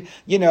wanted,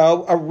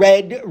 a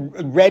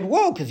red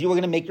wool because you were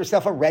going to make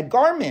yourself a red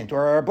garment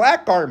or a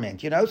black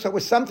garment, So it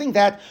was something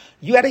that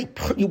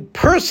you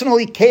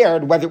personally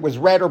cared whether it was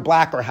red or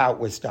black or how it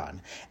was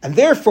done. And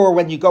therefore,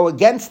 when you go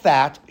against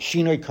that,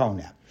 shinui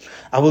kona.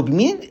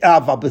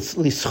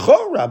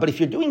 But if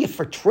you're doing it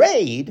for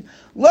trade,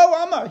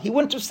 lo amar, he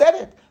wouldn't have said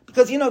it.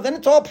 Because, then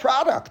it's all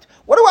product.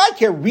 What do I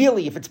care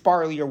really if it's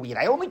barley or wheat?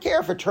 I only care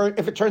if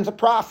it turns a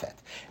profit.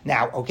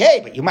 Now, okay,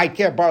 but you might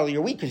care barley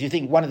or wheat because you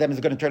think one of them is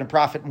going to turn a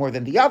profit more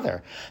than the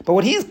other. But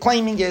what he's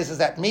claiming is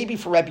that maybe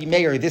for Rabbi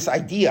Meir, this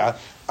idea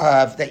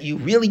of that you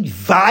really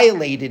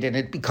violated and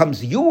it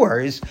becomes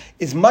yours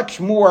is much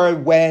more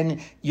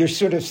when you're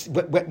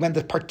when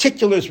the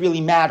particulars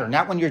really matter,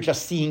 not when you're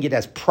just seeing it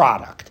as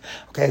product.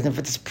 Okay, and if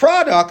it's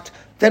product,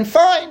 then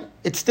fine.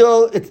 It's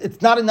still,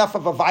 it's not enough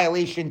of a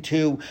violation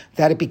to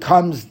that it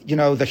becomes, the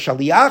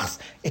shaliachs.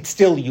 It's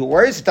still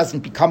yours. It doesn't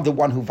become the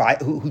one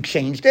who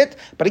changed it.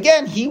 But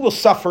again, he will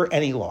suffer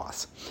any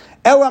loss.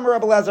 Elam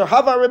Rabbi Lezer,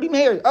 Hava Rabbi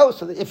Meir. Oh,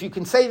 so if you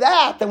can say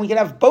that, then we can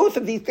have both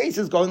of these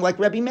cases going like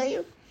Rabbi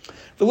Meir.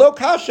 V'lo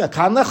kasha,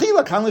 kan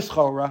lachila, kan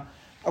l'schora.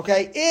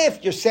 Okay,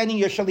 if you're sending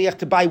your shaliach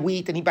to buy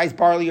wheat and he buys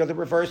barley or the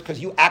reverse because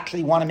you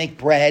actually want to make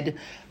bread,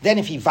 then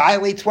if he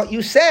violates what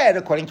you said,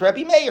 according to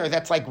Rabbi Meir,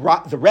 that's like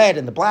the red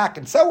and the black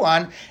and so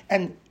on,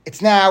 and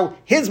it's now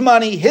his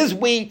money, his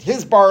wheat,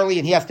 his barley,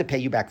 and he has to pay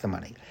you back the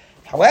money.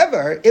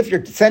 However, if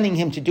you're sending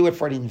him to do it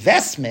for an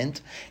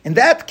investment, in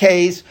that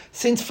case,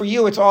 since for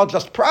you it's all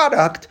just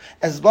product,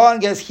 as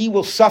long as he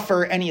will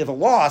suffer any of the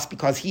loss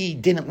because he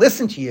didn't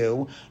listen to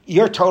you,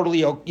 you're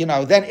totally,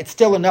 then it's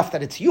still enough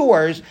that it's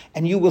yours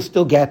and you will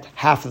still get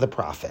half of the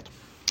profit.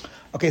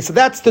 Okay, so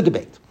that's the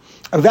debate.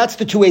 That's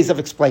the two ways of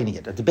explaining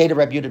it. A debate of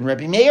Rabbi Yehuda and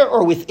Rabbi Meir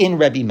or within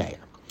Rabbi Meir.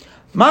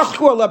 In Eretz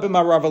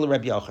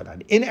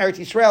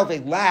Yisrael, they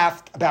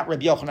laughed about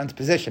Rabbi Yochanan's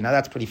position. Now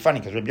that's pretty funny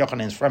because Rabbi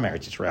Yochanan is from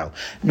Eretz Yisrael.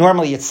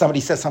 Normally, it's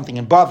somebody says something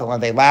in Bavel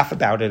and they laugh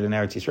about it in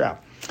Eretz Yisrael.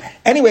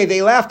 Anyway,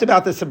 they laughed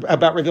about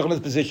Rabbi Yochanan's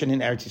position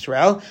in Eretz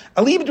Yisrael.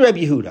 Alibed Rabbi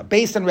Yehuda,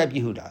 based on Rabbi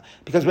Yehuda.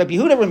 Because Rabbi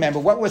Yehuda, remember,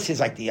 what was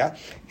his idea?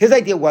 His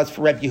idea was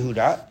for Rabbi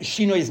Yehuda,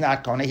 Shinui is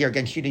not going to, here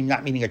again, Shinui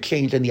not meaning a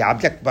change in the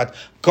object, but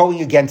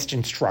going against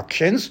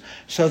instructions.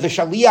 So the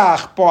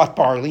Shaliach bought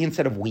barley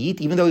instead of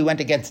wheat, even though he went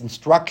against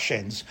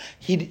instructions.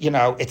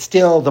 It's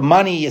still, the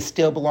money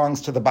still belongs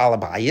to the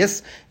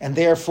Balabayas, and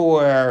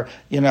therefore,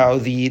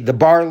 the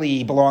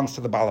barley belongs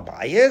to the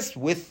Balabayas,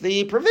 with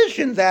the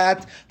provision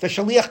that the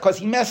Shaliach, because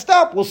he messed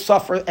up, will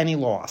suffer any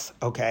loss.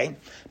 Okay?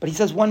 But he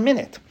says, 1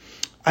 minute.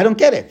 I don't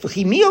get it.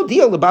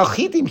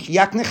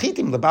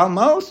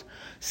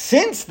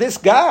 Since this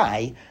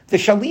guy, the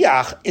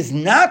Shaliach, is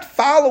not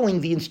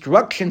following the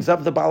instructions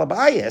of the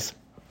Balabayas,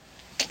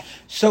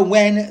 So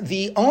when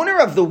the owner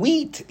of the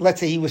wheat, let's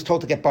say he was told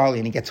to get barley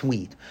and he gets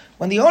wheat,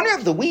 when the owner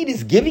of the wheat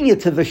is giving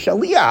it to the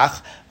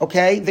shaliach,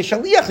 okay, the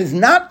shaliach is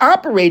not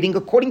operating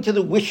according to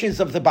the wishes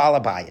of the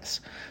balabayas.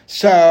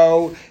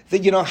 So,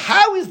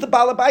 how is the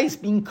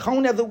balabayas being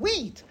kona the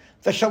wheat?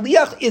 The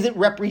shaliach isn't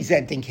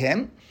representing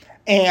him.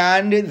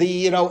 And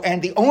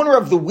the owner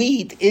of the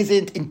wheat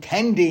isn't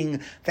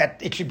intending that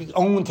it should be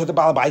owned to the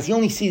balabais. He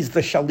only sees the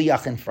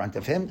shaliach in front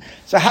of him.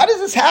 So how does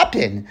this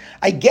happen?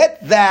 I get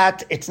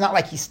that it's not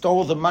like he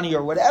stole the money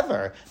or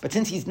whatever, but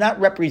since he's not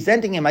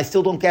representing him, I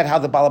still don't get how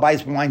the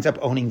balabais winds up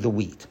owning the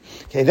wheat.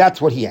 Okay,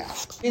 that's what he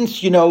asks. Since,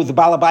 the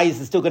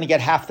balabais is still going to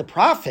get half the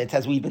profits,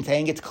 as we've been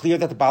saying, it's clear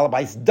that the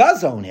balabais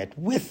does own it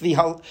with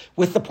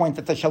the point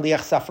that the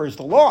shaliach suffers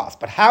the loss.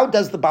 But how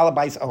does the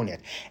balabais own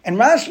it? And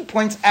Rashi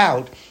points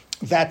out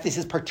that this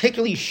is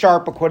particularly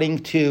sharp according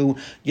to,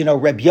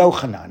 Rabbi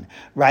Yochanan,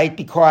 right?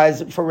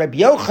 Because for Rabbi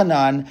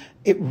Yochanan,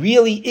 it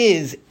really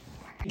is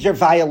a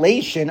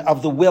violation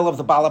of the will of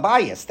the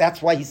balabayas.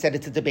 That's why he said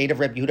it's a debate of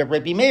Rabbi Yehuda,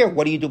 Rabbi Meir.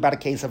 What do you do about a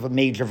case of a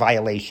major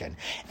violation?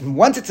 And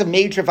once it's a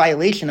major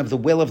violation of the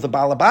will of the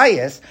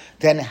balabayas,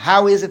 then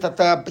how is it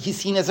that he's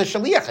seen as a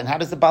shaliach? And how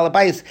does the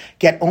balabayas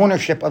get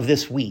ownership of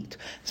this wheat?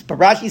 So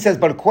Rashi says,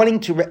 but according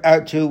to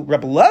Rabbi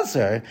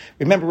Linzer,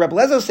 remember Rabbi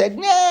Linzer said,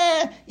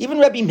 even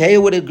Rabbi Meir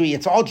would agree.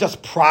 It's all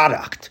just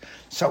product.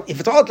 So if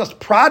it's all just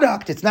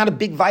product, it's not a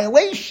big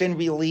violation,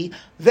 really,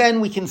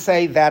 then we can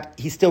say that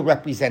he still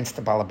represents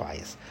the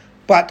balabayas.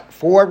 But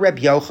for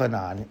Rabbi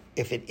Yochanan,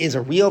 if it is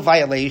a real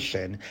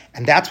violation,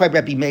 and that's why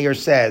Rabbi Meir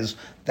says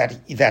that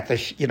it's a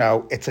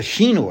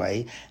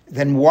shinui,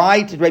 then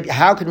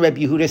how can Rabbi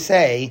Yehuda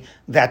say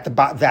that the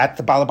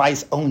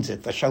balabayas owns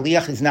it? The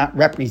shaliach is not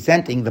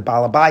representing the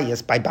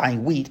balabayas by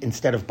buying wheat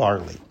instead of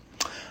barley.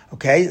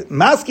 Okay,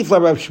 Maskif la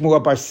Rav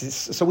Shmuel bar.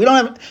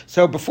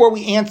 So before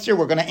we answer,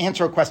 we're going to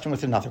answer a question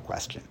with another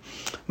question.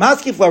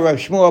 Maskif la Rav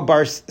Shmuel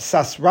bar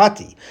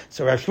Sasrati.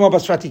 So Rav Shmuel bar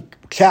Sasrati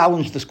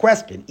challenged this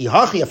question.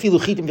 Ihachi afilu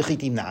chitim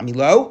v'chitim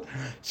namilo.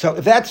 So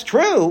if that's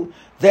true,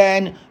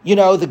 then,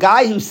 the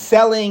guy who's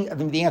selling,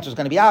 the answer is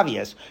going to be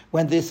obvious.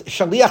 When this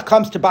shaliach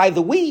comes to buy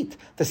the wheat,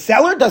 the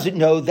seller doesn't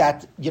know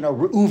that,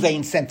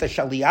 Reuven sent the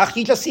shaliach.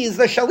 He just sees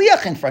the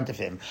shaliach in front of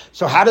him.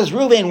 So how does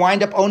Reuven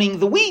wind up owning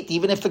the wheat,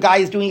 even if the guy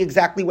is doing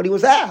exactly what he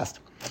was asked?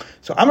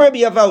 So Amar Rabbi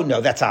Yavo, no,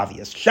 that's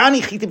obvious.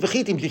 Shani chitim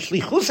v'chitim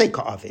shlichusei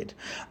ka'avid.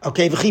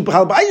 Okay, v'chi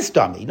b'chal b'ayis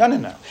dami.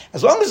 No.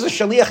 As long as the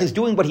shaliach is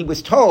doing what he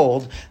was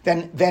told,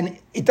 then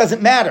it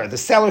doesn't matter. The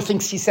seller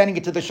thinks he's sending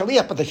it to the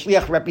shaliach, but the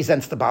shaliach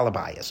represents the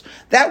balabayas.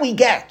 That we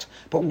get.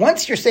 But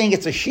once you're saying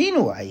it's a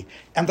shinui,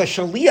 and the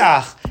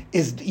shaliach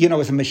is,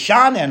 is a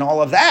mishana and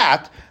all of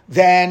that,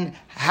 then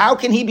how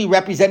can he be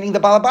representing the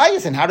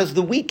balabayas? And how does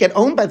the wheat get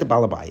owned by the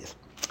balabayas?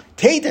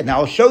 Now,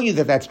 I'll show you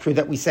that that's true,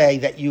 that we say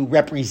that you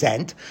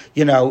represent,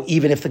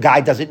 even if the guy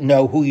doesn't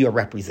know who you're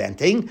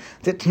representing.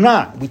 That's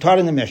not. We taught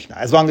in the Mishnah,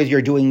 as long as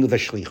you're doing the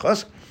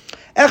shlichus.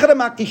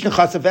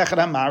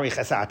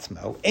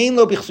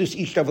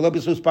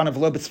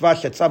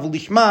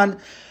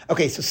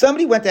 Okay, so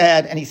somebody went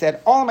ahead and he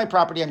said, all my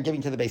property I'm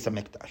giving to the Beis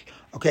HaMikdash.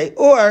 Okay,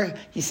 or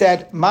he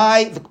said,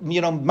 my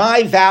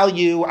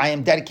value I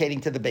am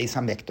dedicating to the Beis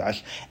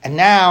HaMikdash. And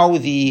now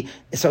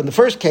so in the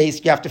first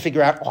case, you have to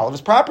figure out all of his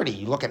property.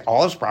 You look at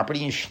all his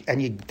property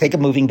and you take a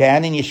moving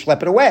ban and you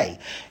schlep it away.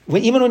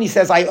 Even when he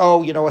says, I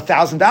owe,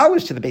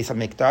 $1,000 to the Beis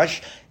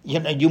HaMikdash,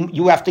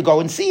 you have to go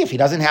and see. If he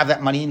doesn't have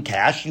that money in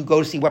cash, you go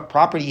to see what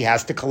property he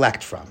has to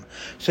collect from.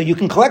 So you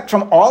can collect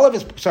from all of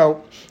his,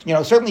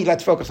 certainly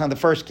let's focus on the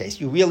first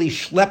case. You really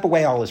schlep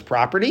away all his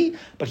property,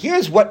 but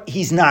here's what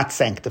he's not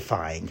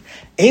sanctifying.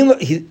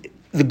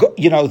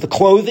 The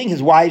clothing,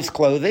 his wife's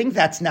clothing,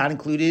 that's not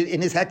included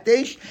in his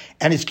hekdesh,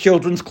 and his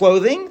children's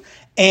clothing.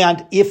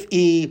 And if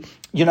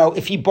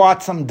he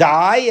bought some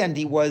dye and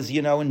he was,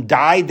 and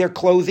dyed their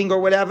clothing or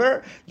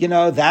whatever,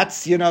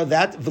 that's,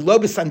 that.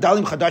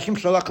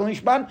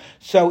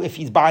 So if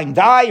he's buying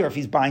dye or if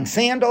he's buying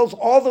sandals,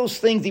 all those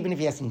things, even if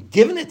he hasn't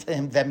given it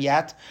to them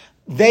yet,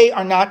 they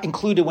are not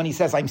included when he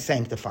says, I'm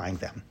sanctifying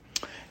them.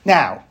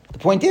 Now, the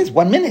point is,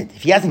 1 minute,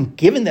 if he hasn't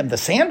given them the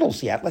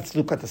sandals yet, let's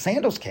look at the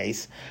sandals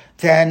case,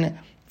 then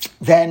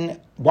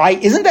why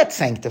isn't that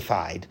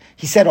sanctified?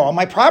 He said, all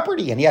my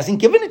property, and he hasn't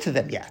given it to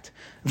them yet.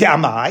 So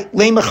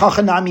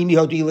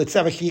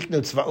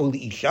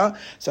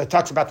it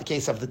talks about the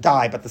case of the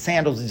dye, but the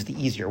sandals is the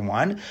easier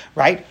one,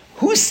 right?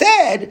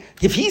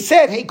 If he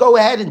said, hey, go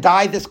ahead and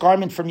dye this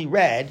garment for me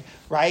red,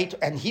 right?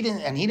 And he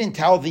didn't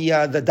tell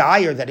the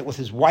dyer that it was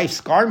his wife's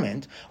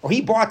garment, or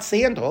he bought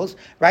sandals,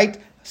 right?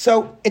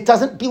 So it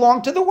doesn't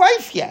belong to the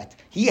wife yet.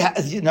 He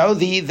has,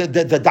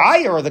 the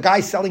dyer or the guy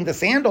selling the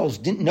sandals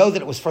didn't know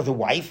that it was for the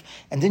wife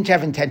and didn't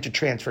have intent to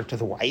transfer it to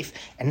the wife.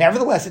 And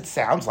nevertheless, it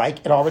sounds like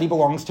it already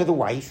belongs to the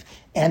wife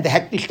and the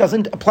hekdesh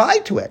doesn't apply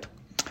to it.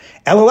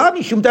 It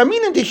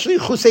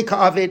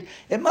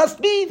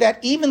must be that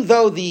even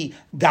though the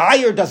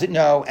dyer doesn't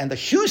know and the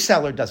shoe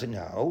seller doesn't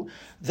know,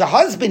 The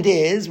husband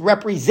is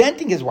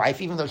representing his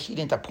wife, even though she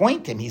didn't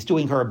appoint him. He's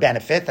doing her a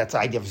benefit. That's the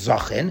idea of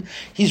zachin.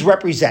 He's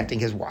representing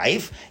his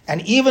wife,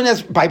 and even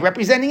as by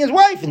representing his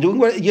wife and doing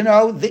what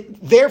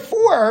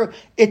therefore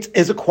it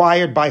is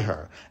acquired by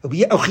her.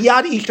 He's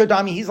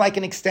like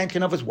an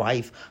extension of his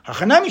wife.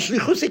 And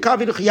therefore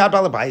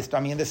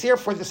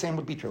the same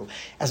would be true.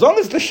 As long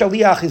as the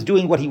shaliach is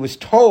doing what he was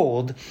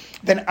told,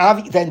 then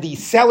the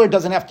seller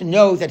doesn't have to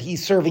know that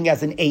he's serving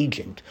as an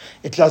agent.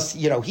 It's just,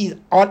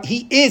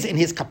 he is in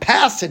his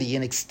capacity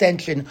an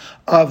extension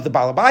of the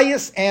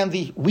balabayas, and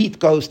the wheat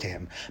goes to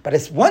him.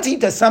 But once he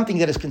does something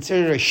that is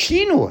considered a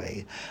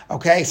shinui,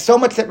 okay, so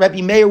much that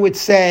Rabbi Meir would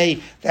say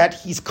that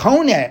he's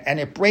koneh and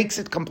it breaks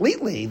it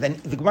completely, then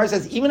the Gemara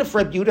says even if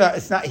Rabbi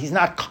Yehuda he's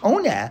not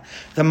koneh,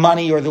 the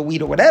money or the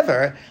wheat or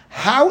whatever,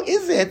 how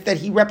is it that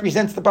he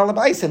represents the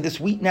balabayas and this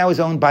wheat now is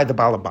owned by the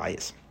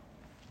balabayas?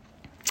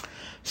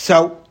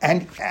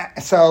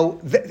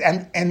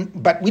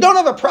 But we don't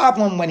have a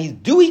problem when he's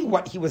doing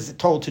what he was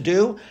told to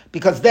do,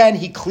 because then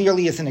he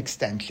clearly is an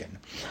extension.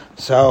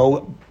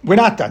 So we're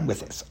not done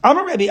with this.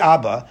 Amar Rabbi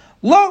Abba,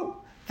 lo,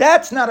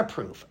 that's not a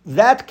proof.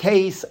 That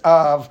case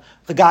of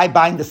the guy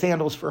buying the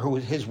sandals for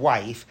his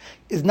wife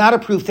is not a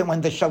proof that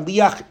when the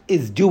shaliach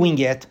is doing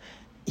it,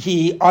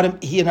 it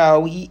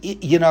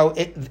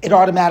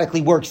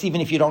automatically works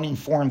even if you don't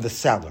inform the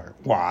seller.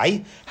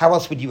 Why? How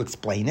else would you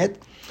explain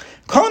it?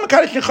 It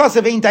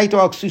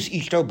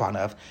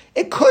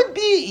could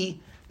be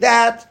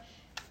that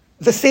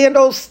the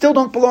sandals still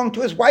don't belong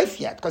to his wife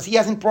yet, because he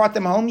hasn't brought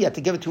them home yet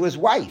to give it to his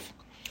wife.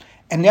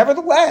 And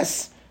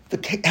nevertheless, the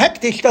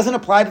hektish doesn't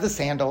apply to the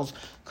sandals,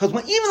 because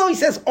even though he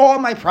says all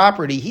my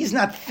property, he's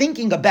not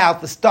thinking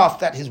about the stuff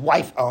that his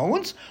wife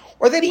owns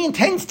or that he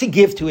intends to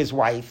give to his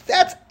wife.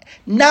 That's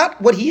not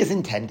what he is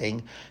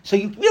intending. So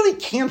you really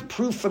can't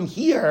prove from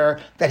here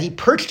that he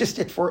purchased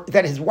it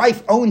that his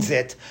wife owns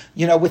it,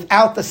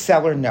 without the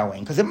seller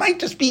knowing. Because it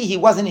might just be he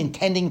wasn't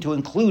intending to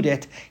include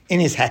it in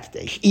his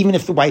hekdesh, even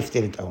if the wife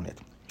didn't own it.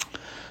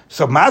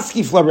 So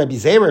Maskif la Rabbi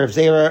Zera, if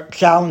Zera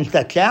challenged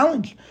that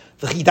challenge,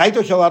 the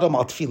chidaito shel adam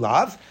al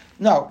tfilav.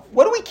 No,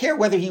 what do we care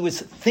whether he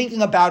was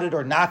thinking about it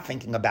or not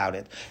thinking about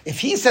it? If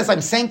he says, I'm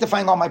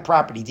sanctifying all my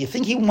property, do you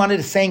think he wanted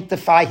to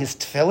sanctify his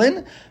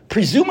tefillin?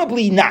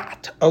 Presumably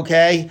not,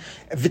 okay?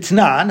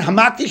 Vitnan,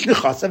 hamaktish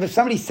nechasav, if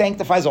somebody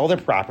sanctifies all their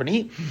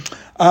property,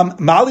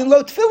 malin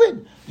lo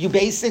tefillin. You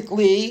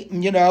basically,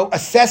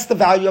 assess the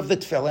value of the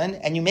tefillin,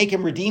 and you make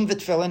him redeem the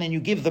tefillin, and you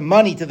give the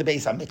money to the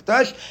Beis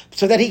HaMikdash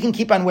so that he can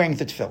keep on wearing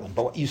the tefillin.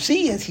 But what you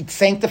see is he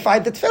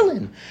sanctified the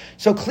tefillin.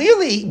 So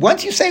clearly,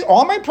 once you say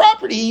all my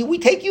property, we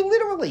take you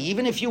literally,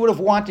 even if you would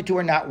have wanted to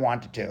or not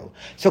wanted to.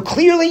 So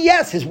clearly,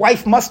 yes, his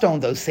wife must own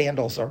those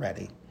sandals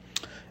already.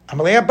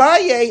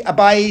 Amalei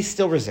Abaye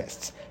still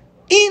resists.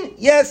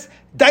 Yes,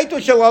 daito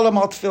shalalam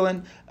al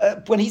tefillin.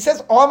 When he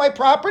says all my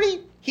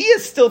property, he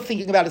is still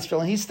thinking about his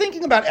tefillin. He's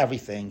thinking about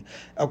everything.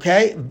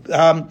 Okay?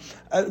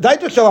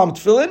 Daito shalam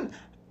tefillin.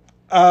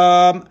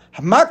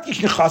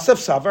 Hamaktish nechasav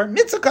savar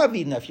mitzvah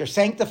kavina. If you're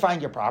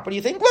sanctifying your property,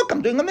 you think, look,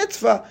 I'm doing a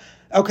mitzvah.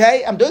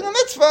 Okay? I'm doing a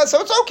mitzvah,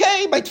 so it's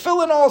okay. My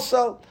tefillin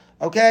also.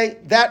 Okay?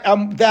 That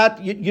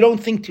you don't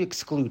think to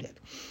exclude it.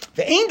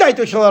 But you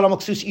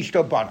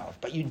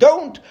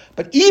don't.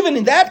 But even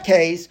in that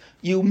case,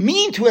 you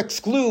mean to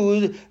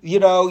exclude,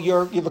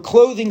 the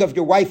clothing of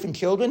your wife and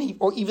children,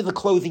 or even the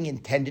clothing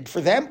intended for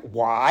them.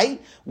 Why?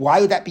 Why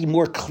would that be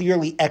more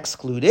clearly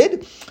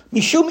excluded?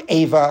 Mishum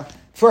Eva,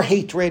 for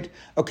hatred.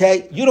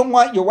 Okay, you don't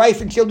want your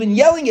wife and children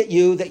yelling at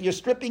you that you're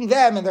stripping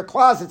them in their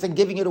closets and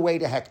giving it away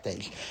to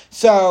hekdesh.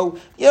 So,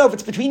 if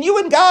it's between you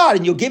and God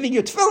and you're giving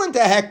your tefillin to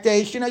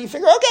hekdesh, you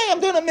figure, okay, I'm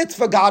doing a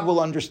mitzvah, God will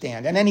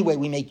understand. And anyway,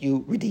 we make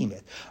you redeem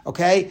it.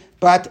 Okay,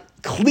 but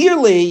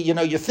clearly,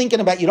 you're thinking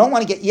about, you don't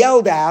want to get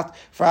yelled at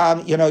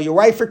from, your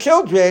wife or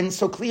children,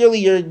 so clearly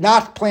you're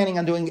not planning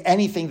on doing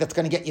anything that's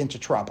going to get you into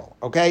trouble,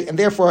 okay? And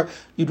therefore,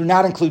 you do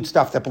not include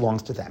stuff that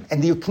belongs to them,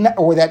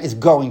 or that is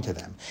going to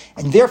them.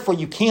 And therefore,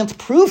 you can't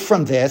prove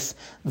from this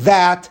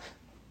that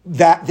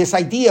this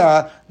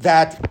idea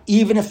that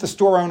even if the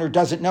store owner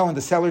doesn't know and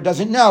the seller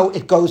doesn't know,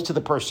 it goes to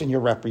the person you're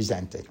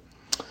representing.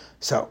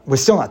 So, we're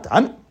still not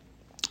done.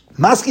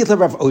 Maskit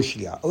Rav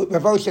Oshia.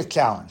 Rav Oshia's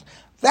challenge.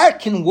 That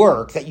can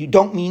work, that you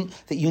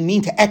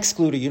mean to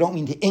exclude or you don't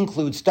mean to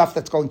include stuff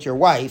that's going to your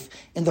wife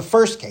in the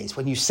first case,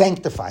 when you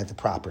sanctify the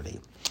property.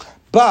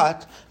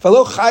 But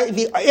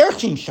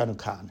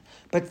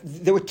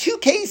there were two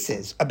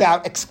cases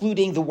about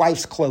excluding the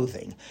wife's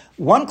clothing.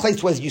 One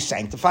case was you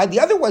sanctified. The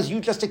other was you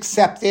just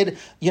accepted,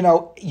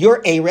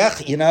 your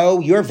erech,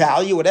 your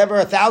value,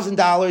 whatever,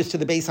 $1,000 to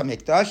the Beis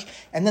HaMikdash,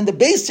 and then the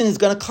Beis Din is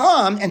going to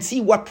come and see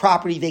what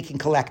property they can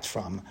collect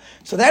from.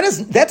 So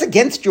that's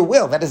against your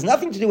will. That has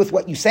nothing to do with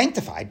what you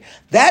sanctified.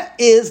 That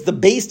is the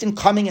Beis Din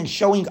coming and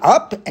showing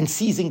up and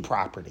seizing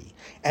property.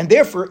 And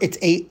therefore, it's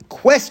a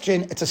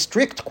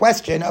strict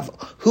question of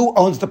who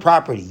owns the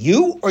property,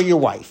 you or your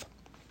wife.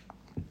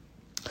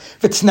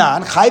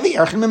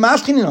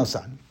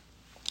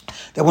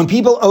 that when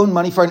people own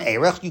money for an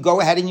erech, you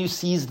go ahead and you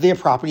seize their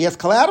property as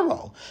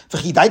collateral.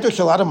 And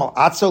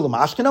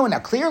now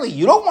clearly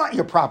you don't want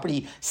your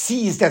property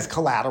seized as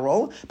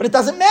collateral, but it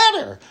doesn't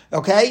matter,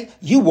 okay?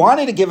 You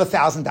wanted to give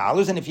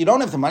 $1,000, and if you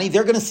don't have the money,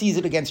 they're going to seize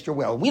it against your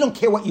will. We don't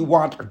care what you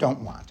want or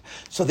don't want.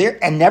 So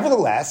and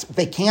nevertheless,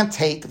 they can't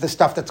take the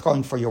stuff that's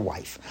going for your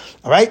wife.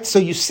 All right? So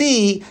you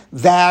see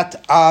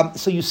that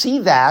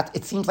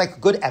it seems like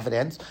good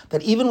evidence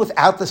that even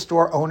without the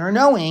store owner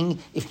knowing,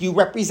 if you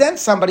represent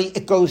somebody,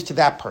 it goes to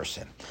that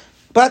person.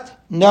 But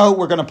no,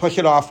 we're going to push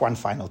it off one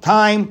final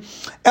time.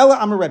 Ella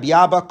Amar Rabbi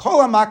Abba,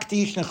 Kol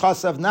HaMakdish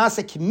Nechasav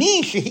Nasa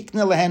K'mi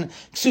Shehikna Lehen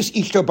Ksus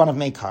Ishto Banav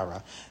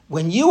Meikara.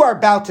 When you are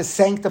about to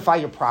sanctify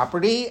your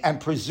property, and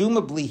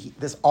presumably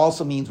this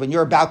also means when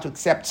you're about to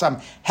accept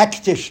some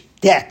hektish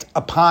debt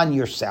upon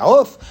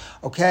yourself,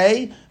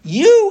 okay,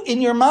 you in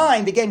your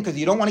mind, again, because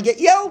you don't want to get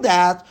yelled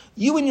at,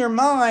 you in your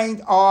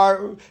mind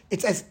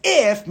it's as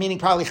if, meaning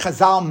probably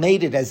Chazal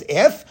made it as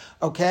if,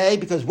 okay,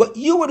 because what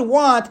you would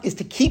want is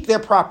to keep their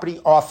property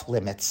off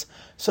limits.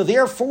 So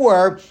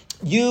therefore,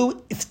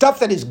 stuff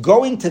that is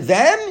going to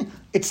them,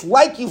 it's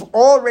like you've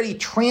already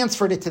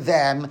transferred it to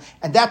them,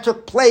 and that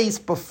took place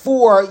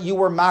before you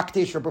were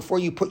makdish, or before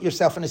you put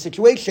yourself in a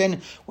situation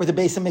where the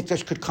Beis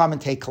HaMikdash could come and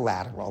take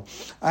collateral.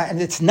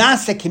 And it's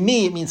nasa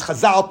k'mi, it means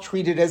Chazal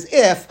treat it as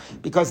if,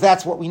 because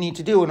that's what we need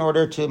to do in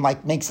order to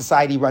make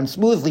society run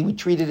smoothly. We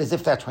treat it as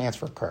if that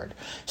transfer occurred.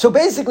 So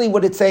basically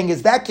what it's saying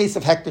is that case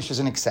of hektish is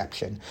an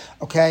exception.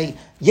 Okay?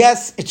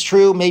 Yes, it's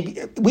true.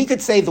 Maybe we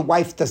could say the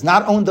wife does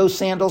not own those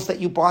sandals that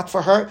you bought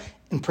for her,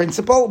 in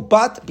principle,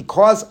 but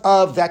because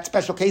of that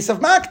special case of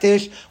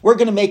makdish, we're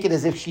going to make it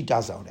as if she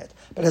does own it.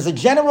 But as a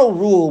general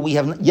rule, we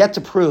have yet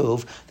to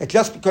prove that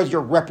just because you're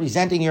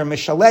representing your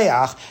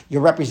mishaleach, you're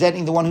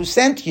representing the one who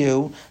sent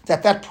you,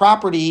 that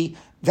property,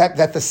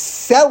 that the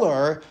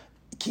seller,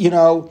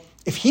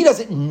 if he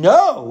doesn't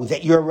know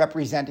that you're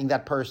representing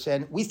that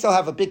person, we still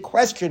have a big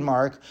question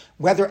mark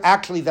whether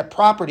actually that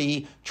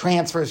property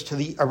transfers to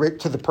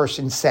the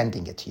person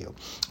sending it to you.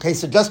 Okay,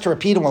 so just to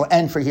repeat, and we'll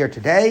end for here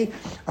today.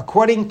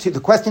 According to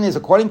Rabbi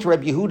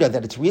Yehuda,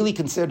 that it's really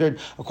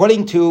considered,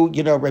 according to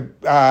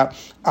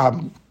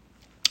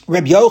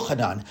Rabbi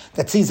Yochanan,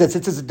 that sees that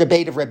this is a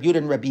debate of Rabbi Yehuda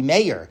and Rabbi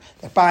Meir,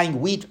 that buying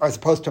wheat as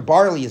opposed to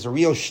barley is a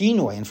real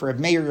shinoi, and for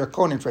Rabbi Meir you're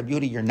kona, and for Rabbi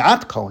Yehuda you're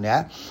not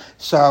kona.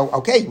 So,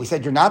 okay, we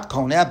said you're not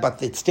kona,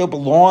 but it still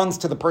belongs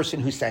to the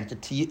person who sent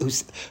it to you,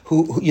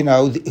 who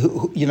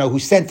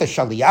sent the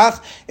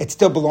shaliach. It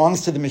still belongs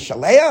to the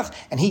mishaleach,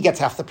 and he gets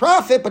half the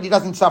profit, but he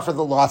doesn't suffer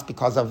the loss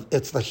because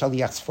it's the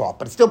shaliach's fault.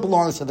 But it still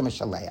belongs to the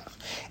mishaleach.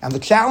 And the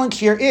challenge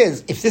here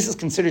is, if this is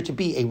considered to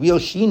be a real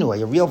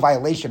shinoi, a real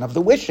violation of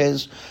the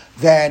wishes,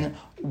 then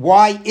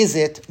why is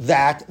it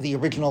that the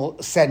original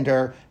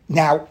sender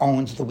now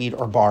owns the wheat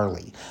or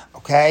barley?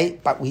 Okay,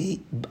 but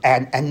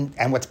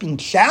and what's being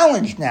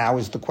challenged now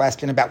is the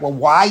question about, well,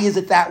 why is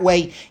it that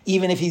way?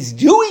 Even if he's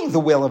doing the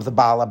will of the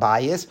Baal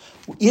Habayis,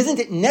 isn't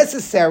it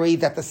necessary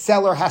that the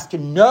seller has to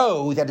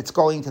know that it's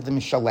going to the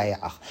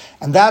Mishaleach?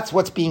 And that's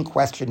what's being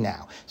questioned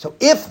now. So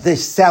if the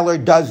seller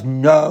does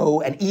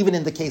know, and even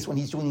in the case when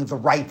he's doing the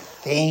right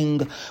thing,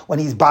 when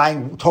he's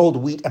told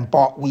wheat and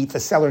bought wheat, the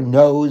seller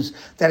knows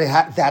that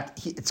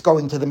it's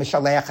going to the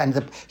Mishaleach, and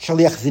the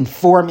Shaliach is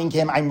informing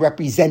him, I'm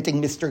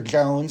representing Mr.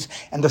 Jones,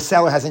 and the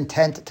seller has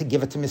intent to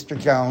give it to Mr.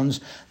 Jones,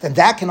 then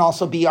that can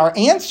also be our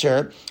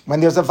answer when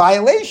there's a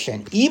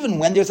violation. Even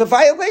when there's a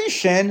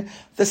violation,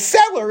 the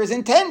seller is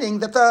intending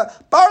that the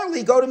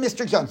barley go to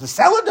Mr. Jones. The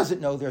seller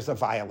doesn't know there's a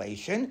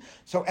violation.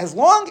 So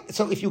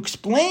if you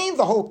explain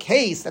the whole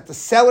case that the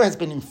seller has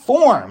been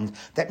informed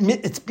that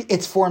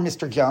it's for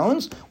Mr.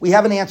 Jones, we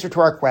have an answer to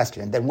our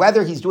question. Then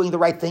whether he's doing the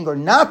right thing or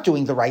not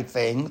doing the right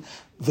thing,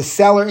 the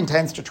seller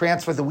intends to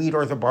transfer the wheat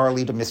or the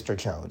barley to Mr.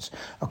 Jones.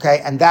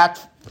 Okay, and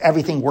that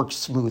everything works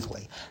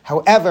smoothly.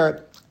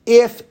 However,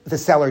 if the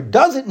seller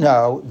doesn't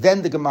know,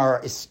 then the Gemara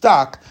is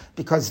stuck,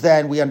 because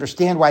then we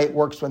understand why it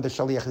works when the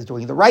Shaliach is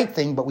doing the right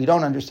thing, but we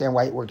don't understand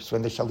why it works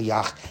when the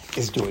Shaliach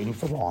is doing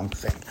the wrong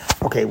thing.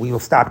 Okay, we will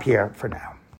stop here for now.